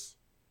can't-miss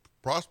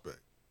prospect.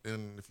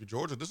 And if you're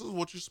Georgia, this is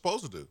what you're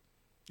supposed to do.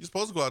 You're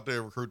supposed to go out there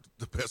and recruit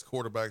the best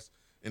quarterbacks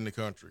in the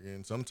country.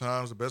 And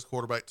sometimes the best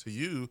quarterback to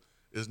you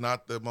is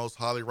not the most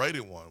highly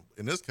rated one.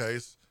 In this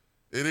case,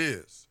 it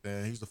is.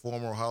 And he's the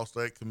former Ohio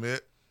State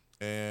commit.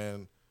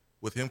 And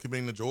with him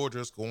committing to Georgia,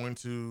 it's going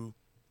to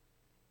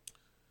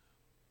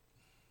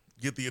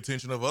get the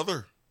attention of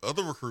other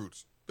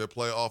recruits that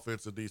play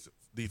offense and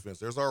defense.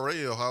 There's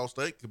already an Ohio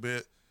State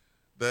commit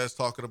that's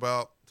talking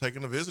about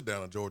taking a visit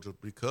down to Georgia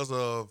because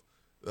of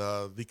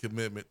the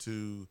commitment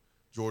to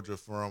Georgia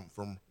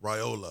from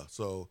Raiola.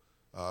 So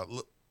I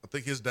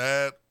think his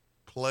dad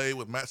played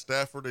with Matt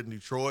Stafford in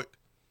Detroit.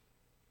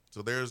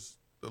 So there's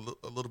a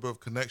little bit of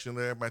connection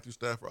there. Matthew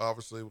Stafford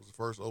obviously was the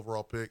first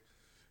overall pick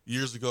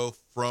years ago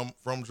from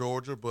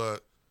Georgia,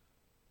 but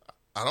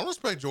I don't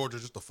expect Georgia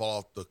just to fall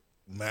off the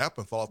map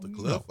and fall off the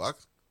cliff. No. I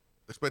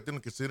expect them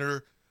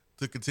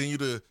to continue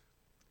to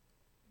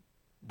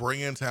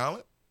bring in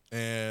talent,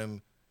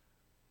 and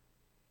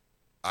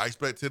I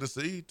expect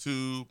Tennessee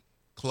to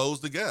close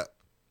the gap.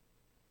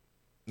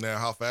 Now,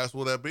 how fast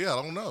will that be? I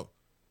don't know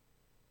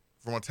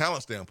from a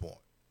talent standpoint.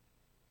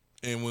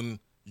 And when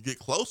you get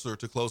closer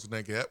to closing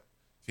that gap,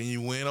 can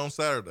you win on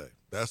Saturday?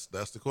 That's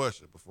the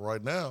question. But for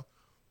right now,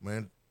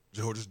 man,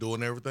 Georgia's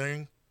doing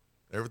everything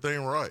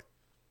right.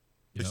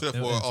 Yep. Except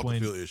for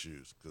off-the-field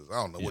issues, because I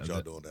don't know what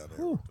y'all doing down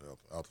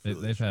there.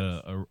 They've had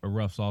a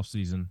rough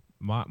offseason.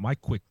 My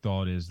quick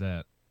thought is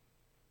that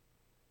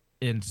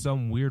in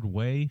some weird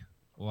way,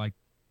 like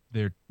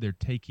they're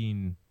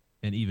taking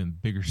an even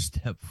bigger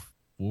step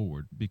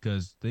forward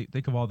because they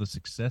think of all the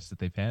success that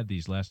they've had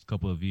these last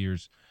couple of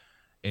years,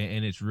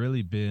 and it's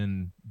really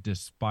been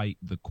despite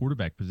the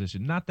quarterback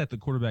position. Not that the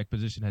quarterback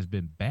position has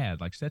been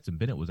bad. Like Stetson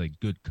Bennett was a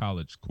good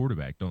college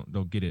quarterback.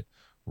 Don't get it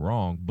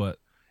wrong, but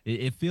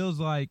it feels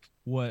like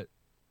what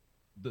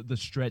the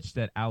stretch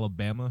that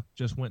Alabama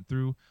just went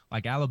through.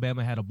 Like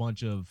Alabama had a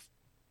bunch of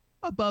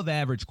above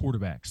average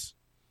quarterbacks.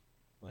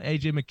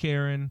 A.J.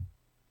 McCarron,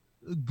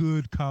 a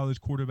good college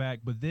quarterback,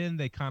 but then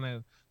they kind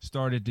of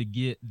started to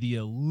get the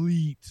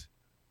elite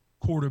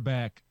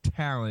quarterback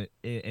talent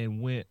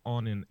and went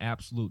on an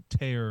absolute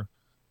tear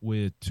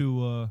with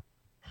Tua,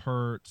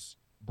 Hurts,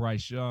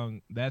 Bryce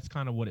Young. That's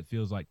kind of what it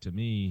feels like to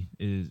me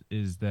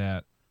is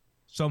that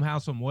somehow,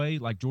 some way,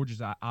 like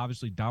Georgia's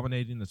obviously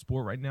dominating the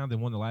sport right now. They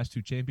won the last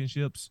 2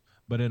 championships,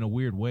 but in a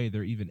weird way,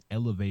 they're even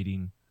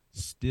elevating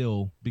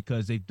still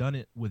because they've done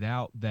it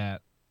without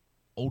that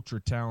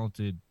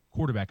ultra-talented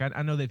quarterback.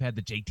 I know they've had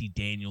the JT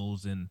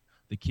Daniels and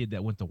the kid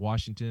that went to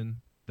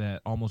Washington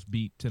that almost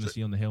beat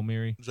Tennessee on the Hail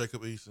Mary.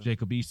 Jacob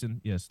Eason.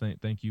 Yes,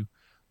 thank you.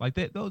 Like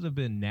that, those have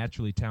been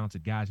naturally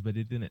talented guys, but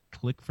it didn't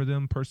click for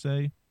them per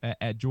se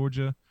at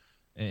Georgia.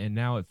 And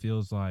now it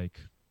feels like,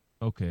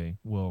 okay,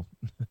 well,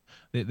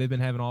 they've been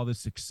having all this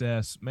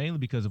success mainly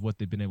because of what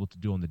they've been able to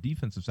do on the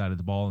defensive side of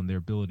the ball and their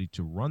ability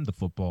to run the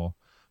football.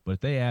 But if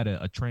they add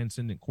a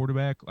transcendent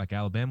quarterback like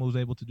Alabama was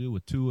able to do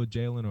with Tua,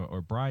 Jalen,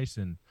 or Bryce,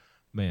 and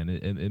man,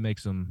 it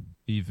makes them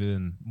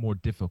even more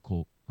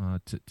difficult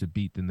to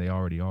beat than they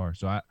already are.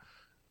 So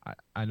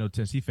I know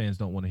Tennessee fans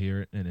don't want to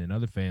hear it, and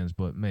other fans,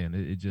 but man,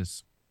 it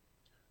just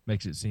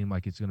makes it seem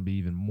like it's going to be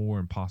even more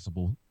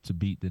impossible to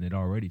beat than it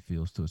already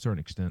feels to a certain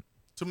extent.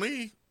 To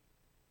me,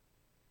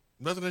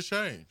 nothing has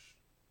changed,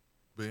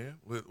 Ben,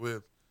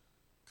 with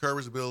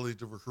Kirby's ability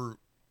to recruit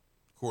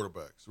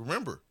quarterbacks.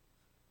 Remember,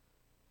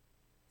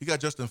 he got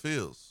Justin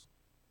Fields.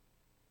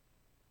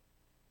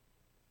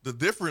 The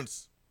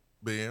difference,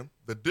 Ben,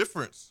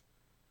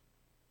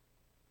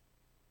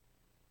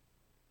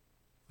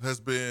 has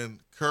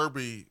been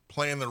Kirby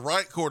playing the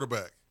right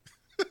quarterback.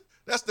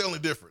 That's the only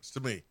difference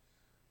to me,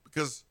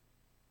 because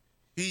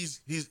he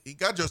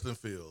got Justin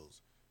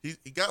Fields.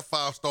 He got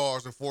 5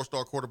 stars and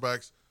 4-star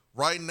quarterbacks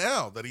right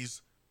now that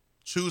he's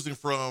choosing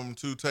from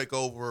to take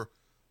over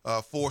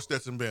for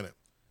Stetson Bennett.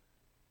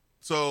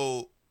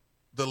 So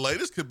the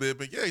latest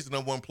commitment, yeah, he's the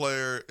 #1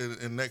 player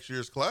in next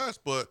year's class,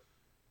 but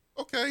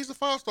okay, he's a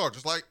 5-star,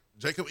 just like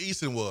Jacob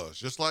Eason was,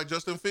 just like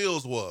Justin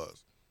Fields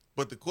was.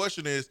 But the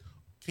question is,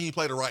 can you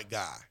play the right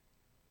guy?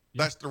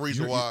 Yeah, that's the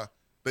reason why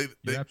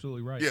you're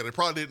absolutely right. Yeah, they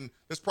probably didn't.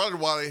 That's probably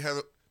why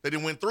they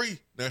didn't win 3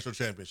 national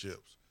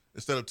championships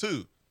instead of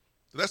 2.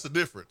 So that's the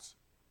difference.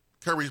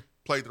 Kirby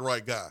played the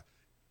right guy,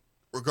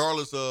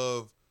 regardless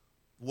of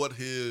what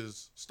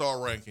his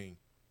star ranking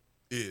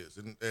is.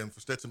 And for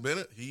Stetson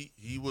Bennett,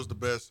 he was the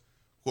best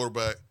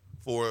quarterback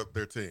for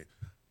their team.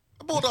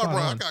 Bulldog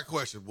Brian, I got a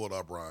question,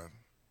 Bulldog Brian.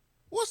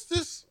 What's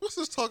this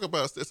talk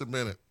about Stetson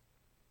Bennett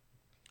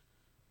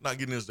not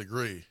getting his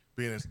degree,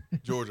 being in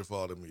Georgia for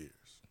all them years?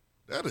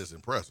 That is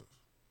impressive.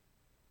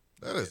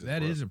 That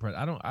is impressive.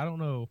 I don't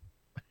know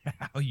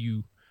how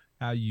you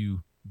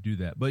do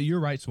that, but you're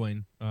right,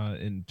 Swain.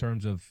 In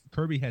terms of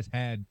Kirby has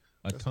had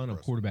a ton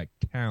of quarterback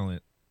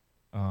talent,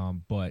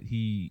 but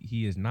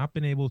he has not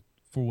been able,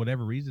 for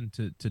whatever reason,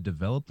 to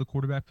develop the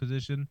quarterback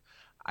position.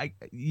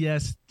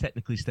 Yes,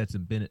 technically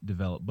Stetson Bennett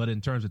developed, but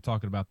in terms of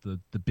talking about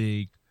the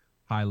big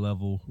high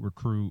level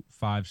recruit,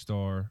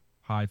 5-star,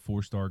 high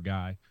 4-star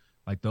guy,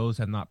 like those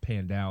have not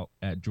panned out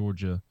at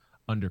Georgia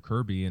under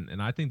Kirby,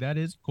 and I think that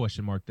is a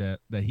question mark that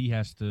he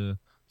has to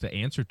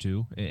answer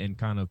to and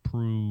kind of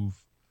prove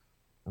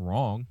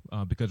wrong,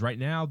 because right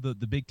now the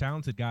big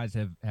talented guys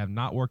have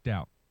not worked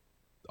out.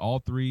 All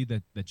 3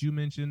 that you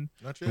mentioned,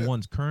 the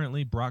ones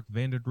currently, Brock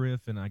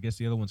Vanderdrift, and I guess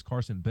the other one's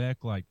Carson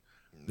Beck. Like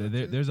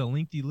there's a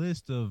lengthy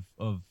list of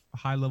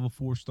high level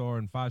 4-star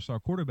and 5-star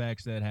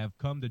quarterbacks that have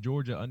come to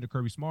Georgia under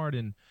Kirby Smart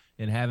and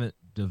haven't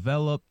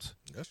developed,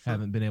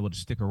 haven't been able to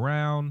stick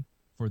around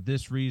for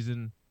this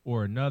reason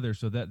or another.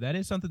 So that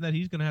is something that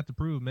he's going to have to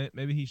prove.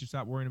 Maybe he should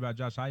stop worrying about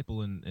Josh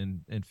Heupel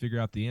and figure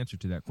out the answer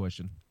to that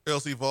question.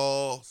 LC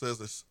Vol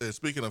says,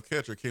 speaking of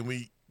catcher, can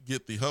we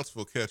get the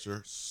Huntsville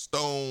catcher,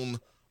 Stone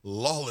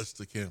Lawless,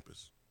 to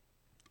campus?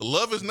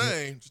 Love his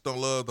name, just don't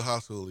love the high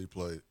school he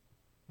played.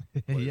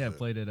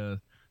 Played at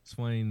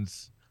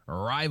Swain's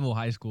rival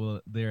high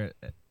school there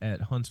at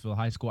Huntsville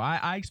High School.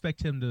 I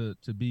expect him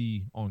to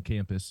be on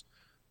campus,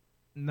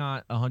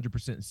 not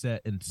 100%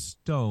 set in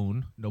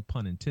stone, no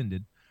pun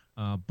intended.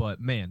 But,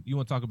 man, you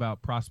want to talk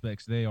about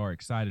prospects they are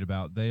excited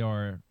about. They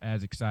are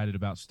as excited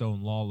about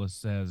Stone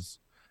Lawless as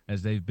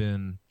they've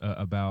been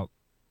about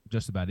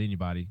just about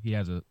anybody. He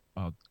has a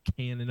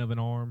cannon of an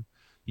arm.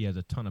 He has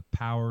a ton of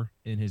power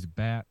in his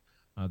bat.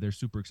 They're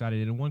super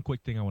excited. And one quick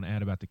thing I want to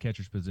add about the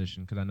catcher's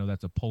position, because I know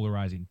that's a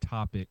polarizing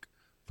topic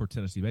for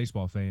Tennessee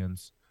baseball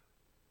fans.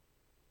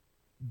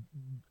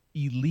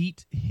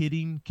 Elite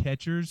hitting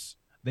catchers,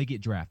 they get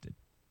drafted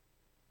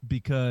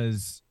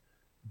because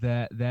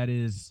that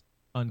is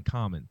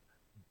uncommon.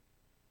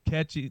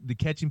 The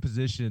catching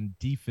position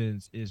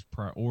defense is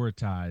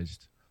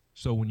prioritized.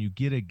 So when you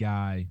get a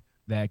guy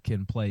that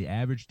can play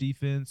average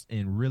defense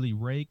and really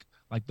rake,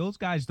 like those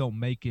guys don't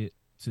make it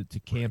to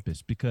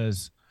campus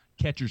because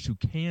catchers who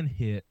can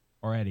hit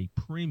are at a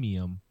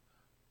premium,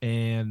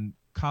 and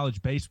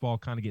college baseball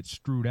kind of gets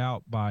screwed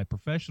out by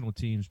professional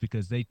teams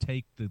because they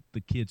take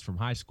the kids from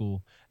high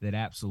school that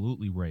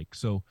absolutely rake.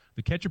 So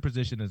the catcher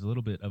position is a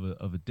little bit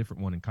of a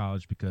different one in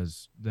college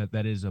because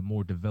that is a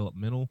more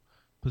developmental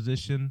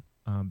position,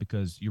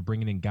 because you're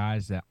bringing in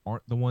guys that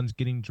aren't the ones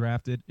getting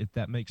drafted, if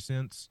that makes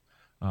sense.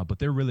 But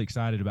they're really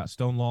excited about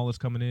Stone Lawless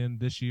coming in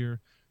this year.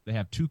 They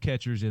have 2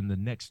 catchers in the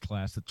next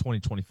class, the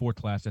 2024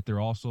 class, that they're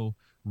also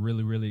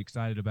really, really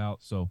excited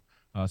about. So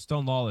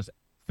Stone Lawless,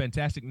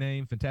 fantastic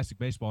name, fantastic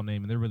baseball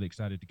name, and they're really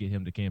excited to get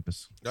him to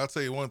campus. I'll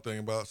tell you one thing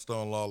about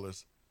Stone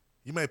Lawless.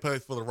 He may play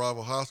for the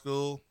rival high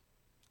school,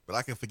 but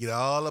I can forget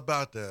all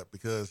about that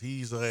because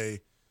he's a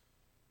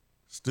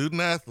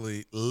student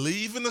athlete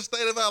leaving the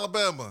state of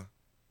Alabama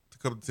to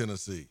come to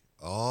Tennessee.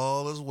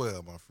 All is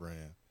well, my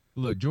friend.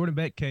 Look, Jordan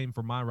Beck came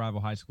from my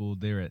rival high school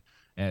there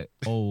at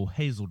old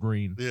Hazel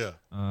Green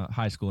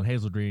High School in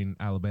Hazel Green,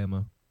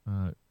 Alabama.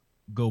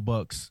 Go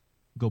Bucks,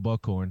 go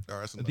Buckhorn. All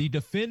right, the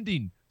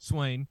defending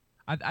Swain.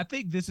 I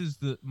think this is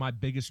my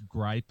biggest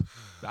gripe.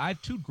 I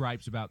have 2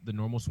 gripes about the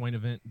normal Swain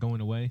event going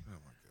away.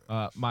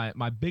 Oh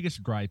my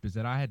biggest gripe is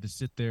that I had to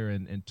sit there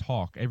and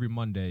talk every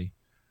Monday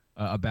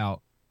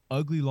about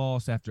ugly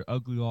loss after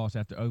ugly loss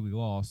after ugly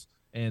loss,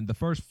 and the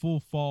first full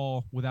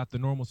fall without the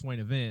normal Swain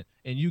event,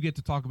 and you get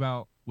to talk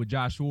about with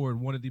Josh Ward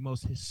one of the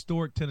most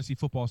historic Tennessee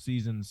football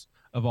seasons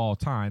of all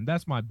time.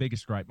 That's my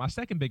biggest gripe. My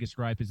second biggest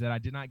gripe is that I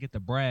did not get to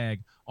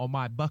brag on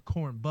my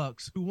Buckhorn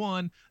Bucks, who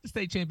won the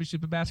state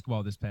championship in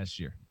basketball this past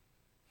year.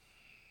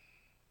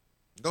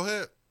 Go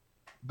ahead.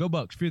 Go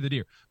Bucks, fear the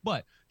deer.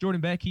 But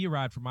Jordan Beck, he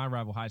arrived from my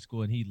rival high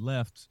school, and he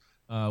left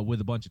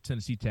with a bunch of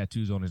Tennessee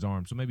tattoos on his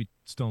arm. So maybe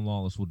Stone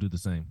Lawless will do the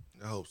same.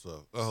 I hope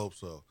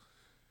so.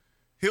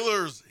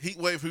 Hiller's Heat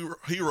Wave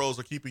Heroes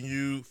are keeping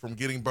you from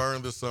getting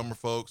burned this summer,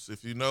 folks.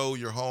 If you know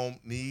your home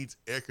needs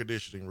air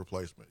conditioning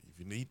replacement, if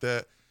you need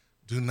that,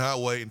 do not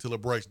wait until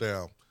it breaks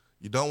down.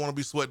 You don't want to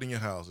be sweating in your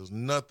house. There's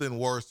nothing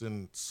worse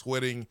than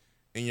sweating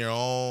in your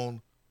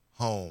own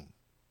home.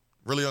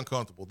 Really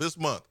uncomfortable. This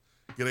month,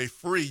 get a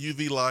free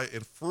UV light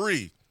and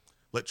free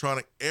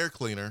electronic air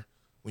cleaner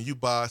when you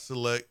buy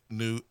select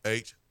new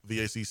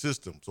HVAC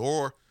systems,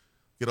 or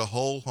get a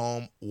whole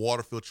home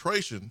water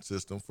filtration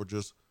system for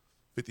just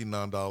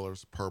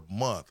 $59 per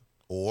month,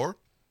 or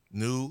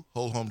new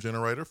whole home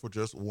generator for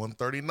just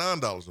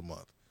 $139 a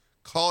month.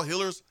 Call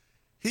Hiller's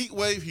Heat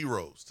Wave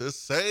Heroes to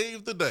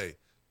save the day.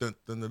 Dun,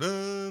 dun, dun,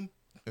 dun.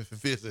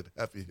 Visit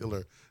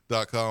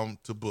happyhiller.com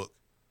to book.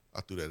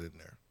 I threw that in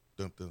there.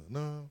 Dun, dun, dun,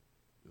 dun.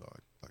 You know,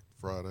 like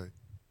Friday.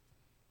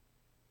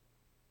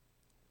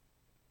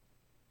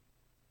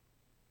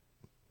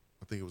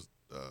 I think it was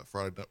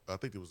Friday. I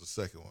think it was the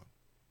second one.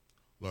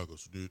 Like a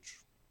snitch.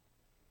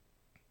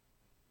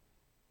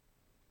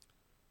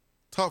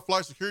 Top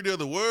flight security of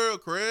the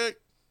world, Craig.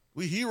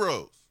 We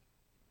heroes.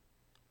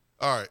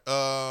 All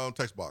right,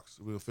 text box.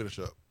 We'll finish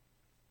up.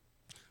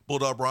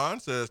 Bulldog Brian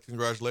says,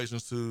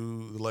 congratulations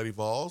to the Lady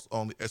Vols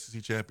on the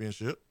SEC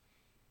championship.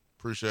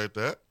 Appreciate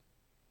that.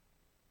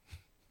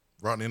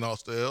 Rodney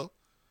Austell.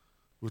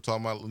 We're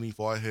talking about Len'Neth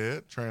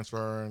Whitehead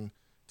transferring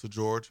to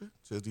Georgia.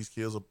 Says these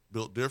kids are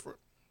built different.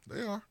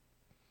 They are.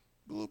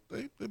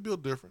 They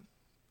built different.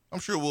 I'm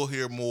sure we'll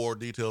hear more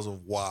details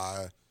of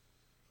why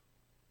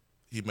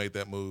he made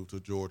that move to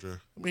Georgia.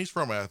 I mean, he's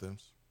from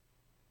Athens.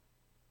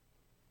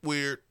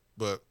 Weird,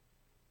 but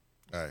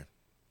hey,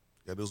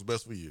 gotta do what's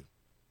best for you.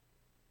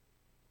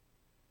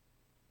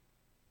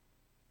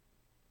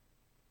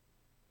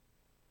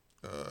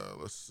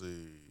 Let's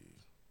see.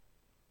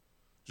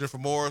 Jennifer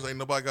Morris, ain't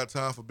nobody got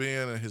time for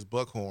Ben and his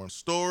Buckhorn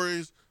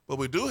stories, but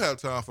we do have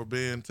time for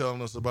Ben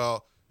telling us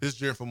about his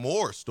Jennifer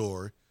Morris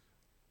story.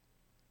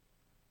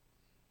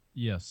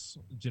 Yes,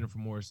 Jennifer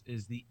Morris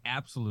is the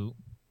absolute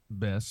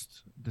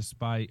best,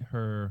 despite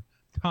her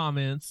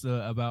comments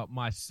about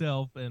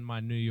myself and my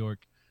New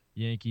York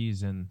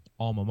Yankees and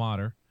alma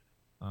mater.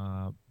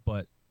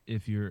 But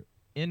if you're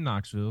in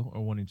Knoxville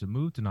or wanting to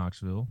move to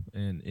Knoxville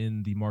and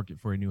in the market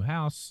for a new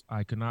house,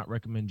 I could not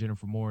recommend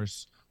Jennifer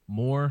Morris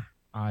more.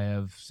 I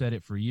have said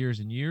it for years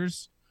and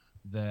years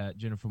that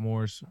Jennifer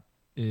Morris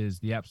is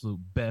the absolute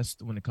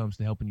best when it comes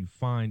to helping you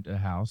find a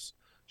house.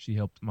 She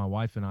helped my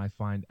wife and I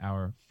find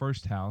our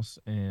first house,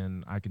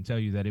 and I can tell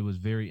you that it was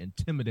very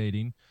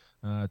intimidating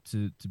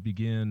to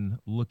begin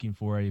looking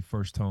for a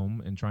first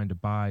home and trying to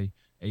buy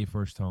a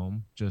first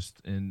home.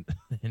 Just an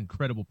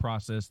incredible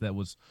process that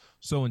was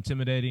so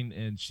intimidating,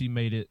 and she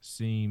made it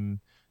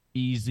seem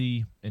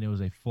easy, and it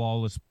was a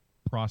flawless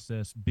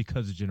process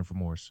because of Jennifer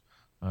Morris,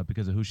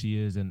 because of who she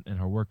is and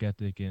her work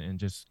ethic and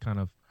just kind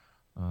of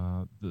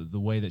the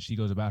way that she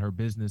goes about her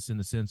business, in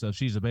the sense of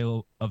she's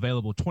available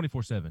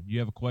 24/7. You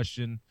have a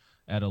question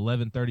at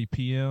 11:30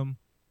 p.m.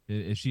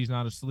 If she's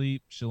not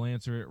asleep, she'll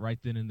answer it right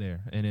then and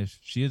there. And if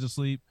she is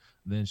asleep,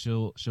 then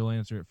she'll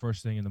answer it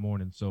first thing in the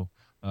morning. So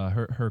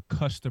her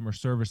customer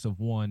service of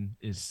one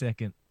is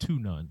second to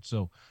none.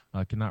 So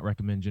I cannot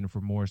recommend Jennifer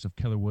Morris of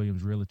Keller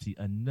Williams Realty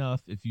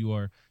enough if you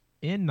are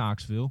in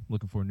Knoxville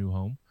looking for a new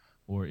home,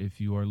 or if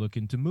you are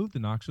looking to move to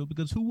Knoxville,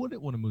 because who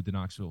wouldn't want to move to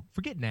Knoxville?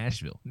 Forget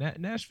Nashville.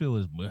 Nashville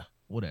is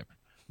whatever.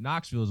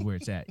 Knoxville is where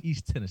it's at.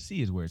 East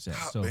Tennessee is where it's at.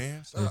 Stop, so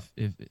man, stop.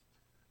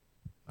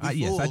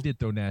 Yes, I did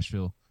throw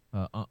Nashville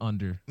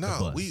under the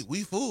bus.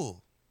 we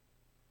full.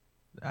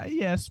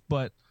 Yes,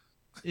 but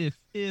if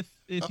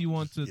you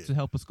want to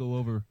help us go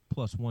over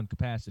 +1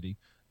 capacity,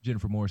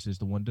 Jennifer Morris is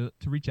the one to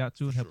reach out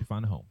to and help you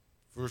find a home.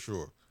 For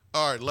sure.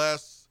 All right,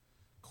 last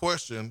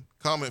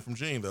comment from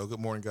Gene, though. Good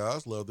morning,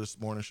 guys. Love this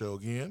morning show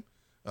again.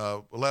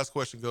 Last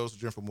question goes to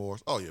Jennifer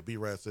Morris. Oh, yeah,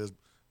 B-Rat says,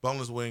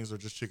 boneless wings are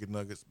just chicken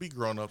nuggets. Be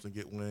grown-ups and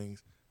get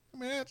wings.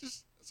 Man,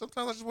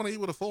 sometimes I just want to eat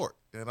with a fork,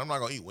 and I'm not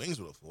going to eat wings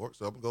with a fork,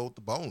 so I'm going to go with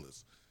the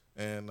boneless.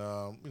 And,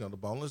 the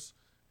boneless,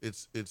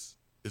 it's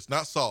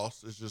not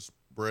sauce. It's just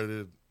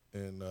breaded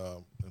and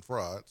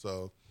fried.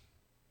 So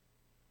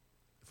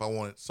if I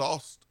wanted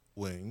sauced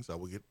wings, I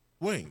would get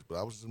wings. But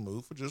I was in the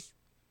mood for just,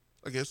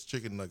 I guess,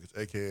 chicken nuggets,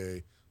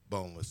 a.k.a.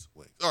 boneless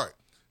wings. All right.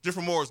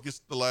 Jennifer Morris gets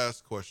the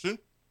last question.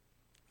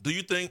 Do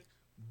you think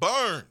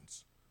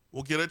Burns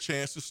will get a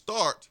chance to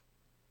start,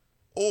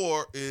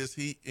 or is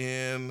he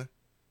in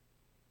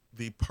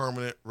the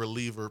permanent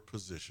reliever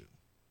position?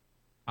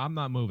 I'm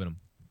not moving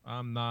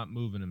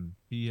him.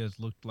 He has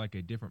looked like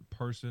a different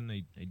person,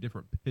 a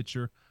different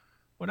pitcher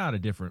well, not a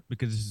different,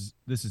 because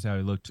this is how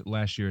he looked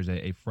last year as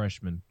a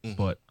freshman,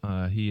 but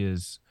he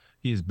is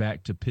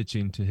back to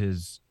pitching to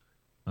his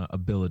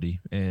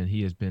ability, and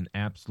he has been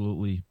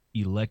absolutely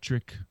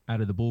electric out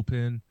of the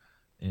bullpen.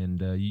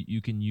 And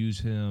you can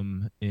use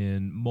him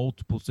in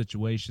multiple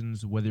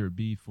situations, whether it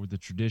be for the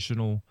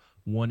traditional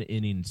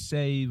one-inning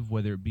save,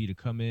 whether it be to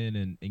come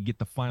in and get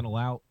the final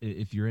out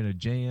if you're in a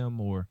jam,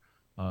 or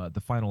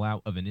the final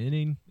out of an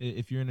inning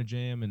if you're in a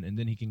jam, and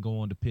then he can go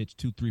on to pitch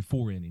 2, 3,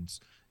 4 innings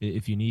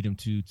if you need him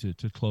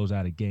to close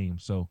out a game.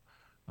 So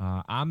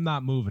I'm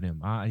not moving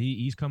him.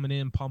 He's coming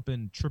in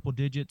pumping triple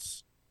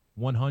digits,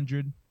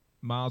 100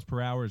 miles per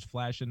hour is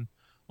flashing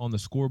on the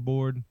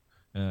scoreboard.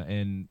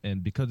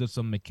 And because of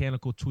some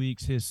mechanical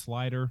tweaks, his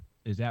slider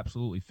is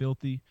absolutely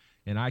filthy.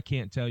 And I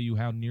can't tell you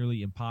how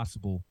nearly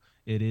impossible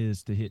it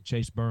is to hit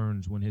Chase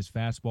Burns when his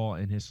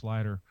fastball and his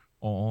slider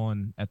are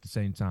on at the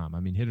same time. I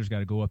mean, hitters got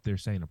to go up there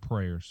saying a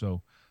prayer.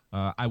 So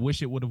I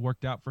wish it would have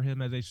worked out for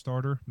him as a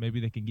starter. Maybe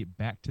they can get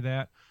back to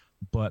that.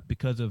 But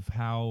because of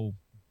how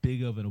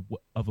big of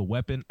a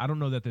weapon, I don't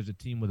know that there's a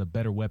team with a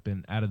better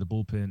weapon out of the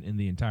bullpen in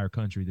the entire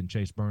country than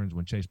Chase Burns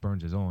when Chase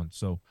Burns is on.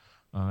 So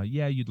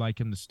yeah, you'd like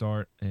him to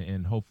start,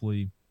 and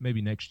hopefully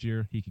maybe next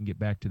year he can get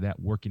back to that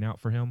working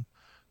out for him.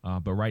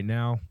 But right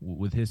now,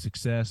 with his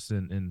success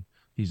and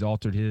he's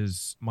altered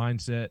his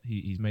mindset,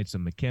 he's made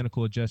some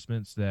mechanical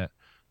adjustments that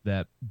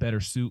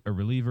better suit a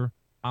reliever.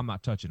 I'm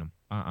not touching him.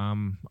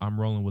 I'm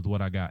rolling with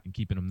what I got and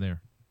keeping him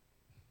there.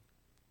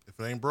 If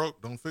it ain't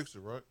broke, don't fix it,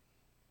 right?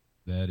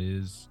 That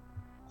is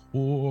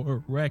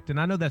correct. And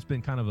I know that's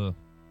been kind of a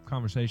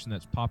conversation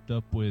that's popped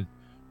up with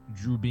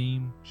Drew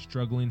Beam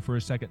struggling for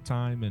a second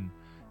time, and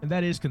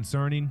that is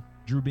concerning.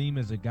 Drew Beam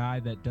is a guy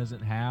that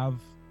doesn't have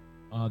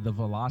the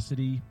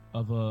velocity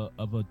of a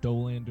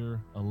Dolander,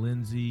 a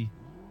Lindsey,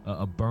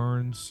 a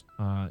Burns.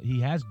 He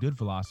has good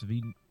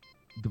velocity,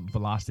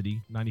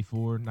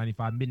 94,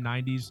 95,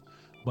 mid-90s,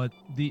 but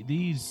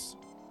these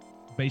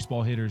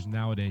baseball hitters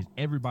nowadays,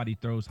 everybody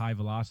throws high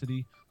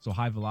velocity, so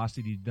high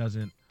velocity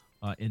doesn't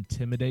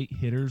intimidate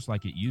hitters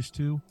like it used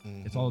to.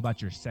 It's all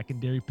about your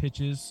secondary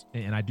pitches,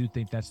 and I do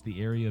think that's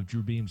the area of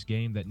Drew Beam's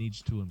game that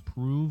needs to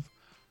improve.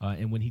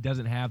 And when he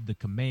doesn't have the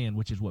command,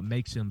 which is what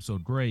makes him so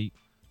great,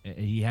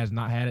 he has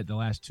not had it the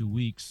last 2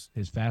 weeks.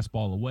 His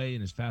fastball away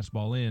and his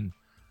fastball in.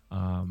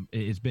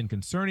 It's been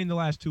concerning the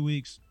last 2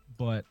 weeks,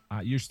 but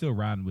you're still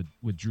riding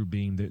with Drew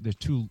Beam. There's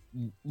too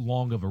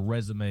long of a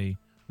resume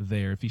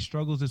there. If he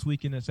struggles this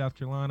weekend at South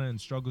Carolina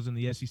and struggles in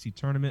the SEC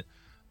tournament,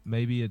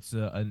 maybe it's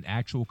an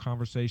actual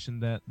conversation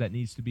that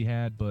needs to be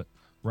had. But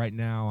right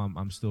now,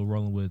 I'm still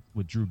rolling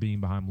with Drew Beam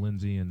behind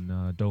Lindsey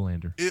and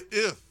Dolander.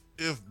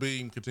 If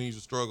Beam continues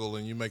to struggle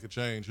and you make a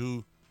change,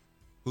 who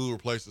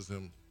replaces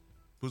him?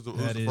 Who's the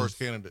first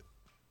candidate?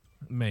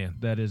 Man,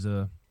 that is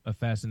a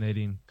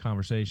fascinating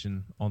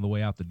conversation on the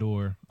way out the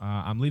door.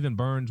 I'm leaving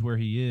Burns where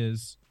he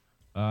is.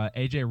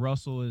 A.J.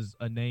 Russell is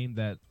a name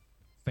that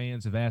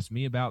fans have asked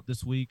me about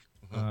this week.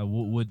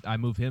 Would I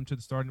move him to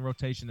the starting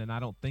rotation? And I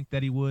don't think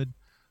that he would,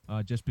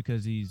 just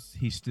because he's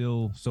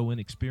still so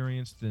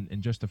inexperienced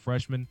and just a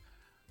freshman.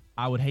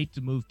 I would hate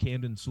to move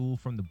Camden Sewell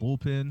from the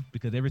bullpen,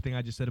 because everything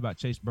I just said about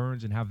Chase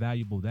Burns and how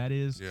valuable that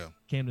is,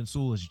 Camden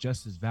Sewell is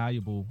just as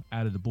valuable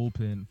out of the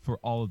bullpen for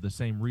all of the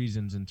same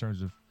reasons in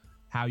terms of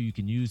how you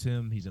can use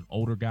him. He's an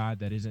older guy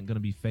that isn't going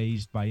to be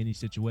fazed by any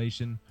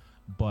situation.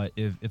 But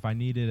if I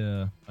needed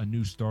a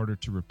new starter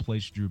to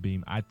replace Drew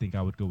Beam, I think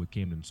I would go with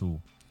Camden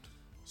Sewell.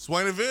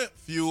 Swain Event,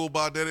 fueled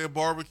by Daddy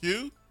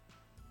Barbecue.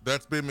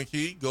 That's Ben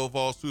McKee, Go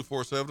Vols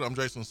 247. I'm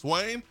Jason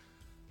Swain,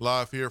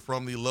 live here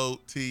from the Low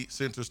T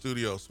Center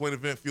studio. Swain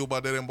Event, fueled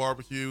by Daddy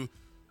Barbecue.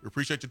 We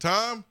appreciate your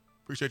time,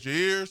 appreciate your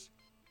ears.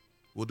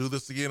 We'll do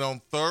this again on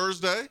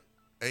Thursday,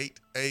 8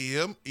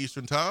 a.m.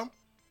 Eastern Time.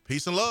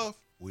 Peace and love.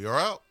 We are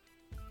out.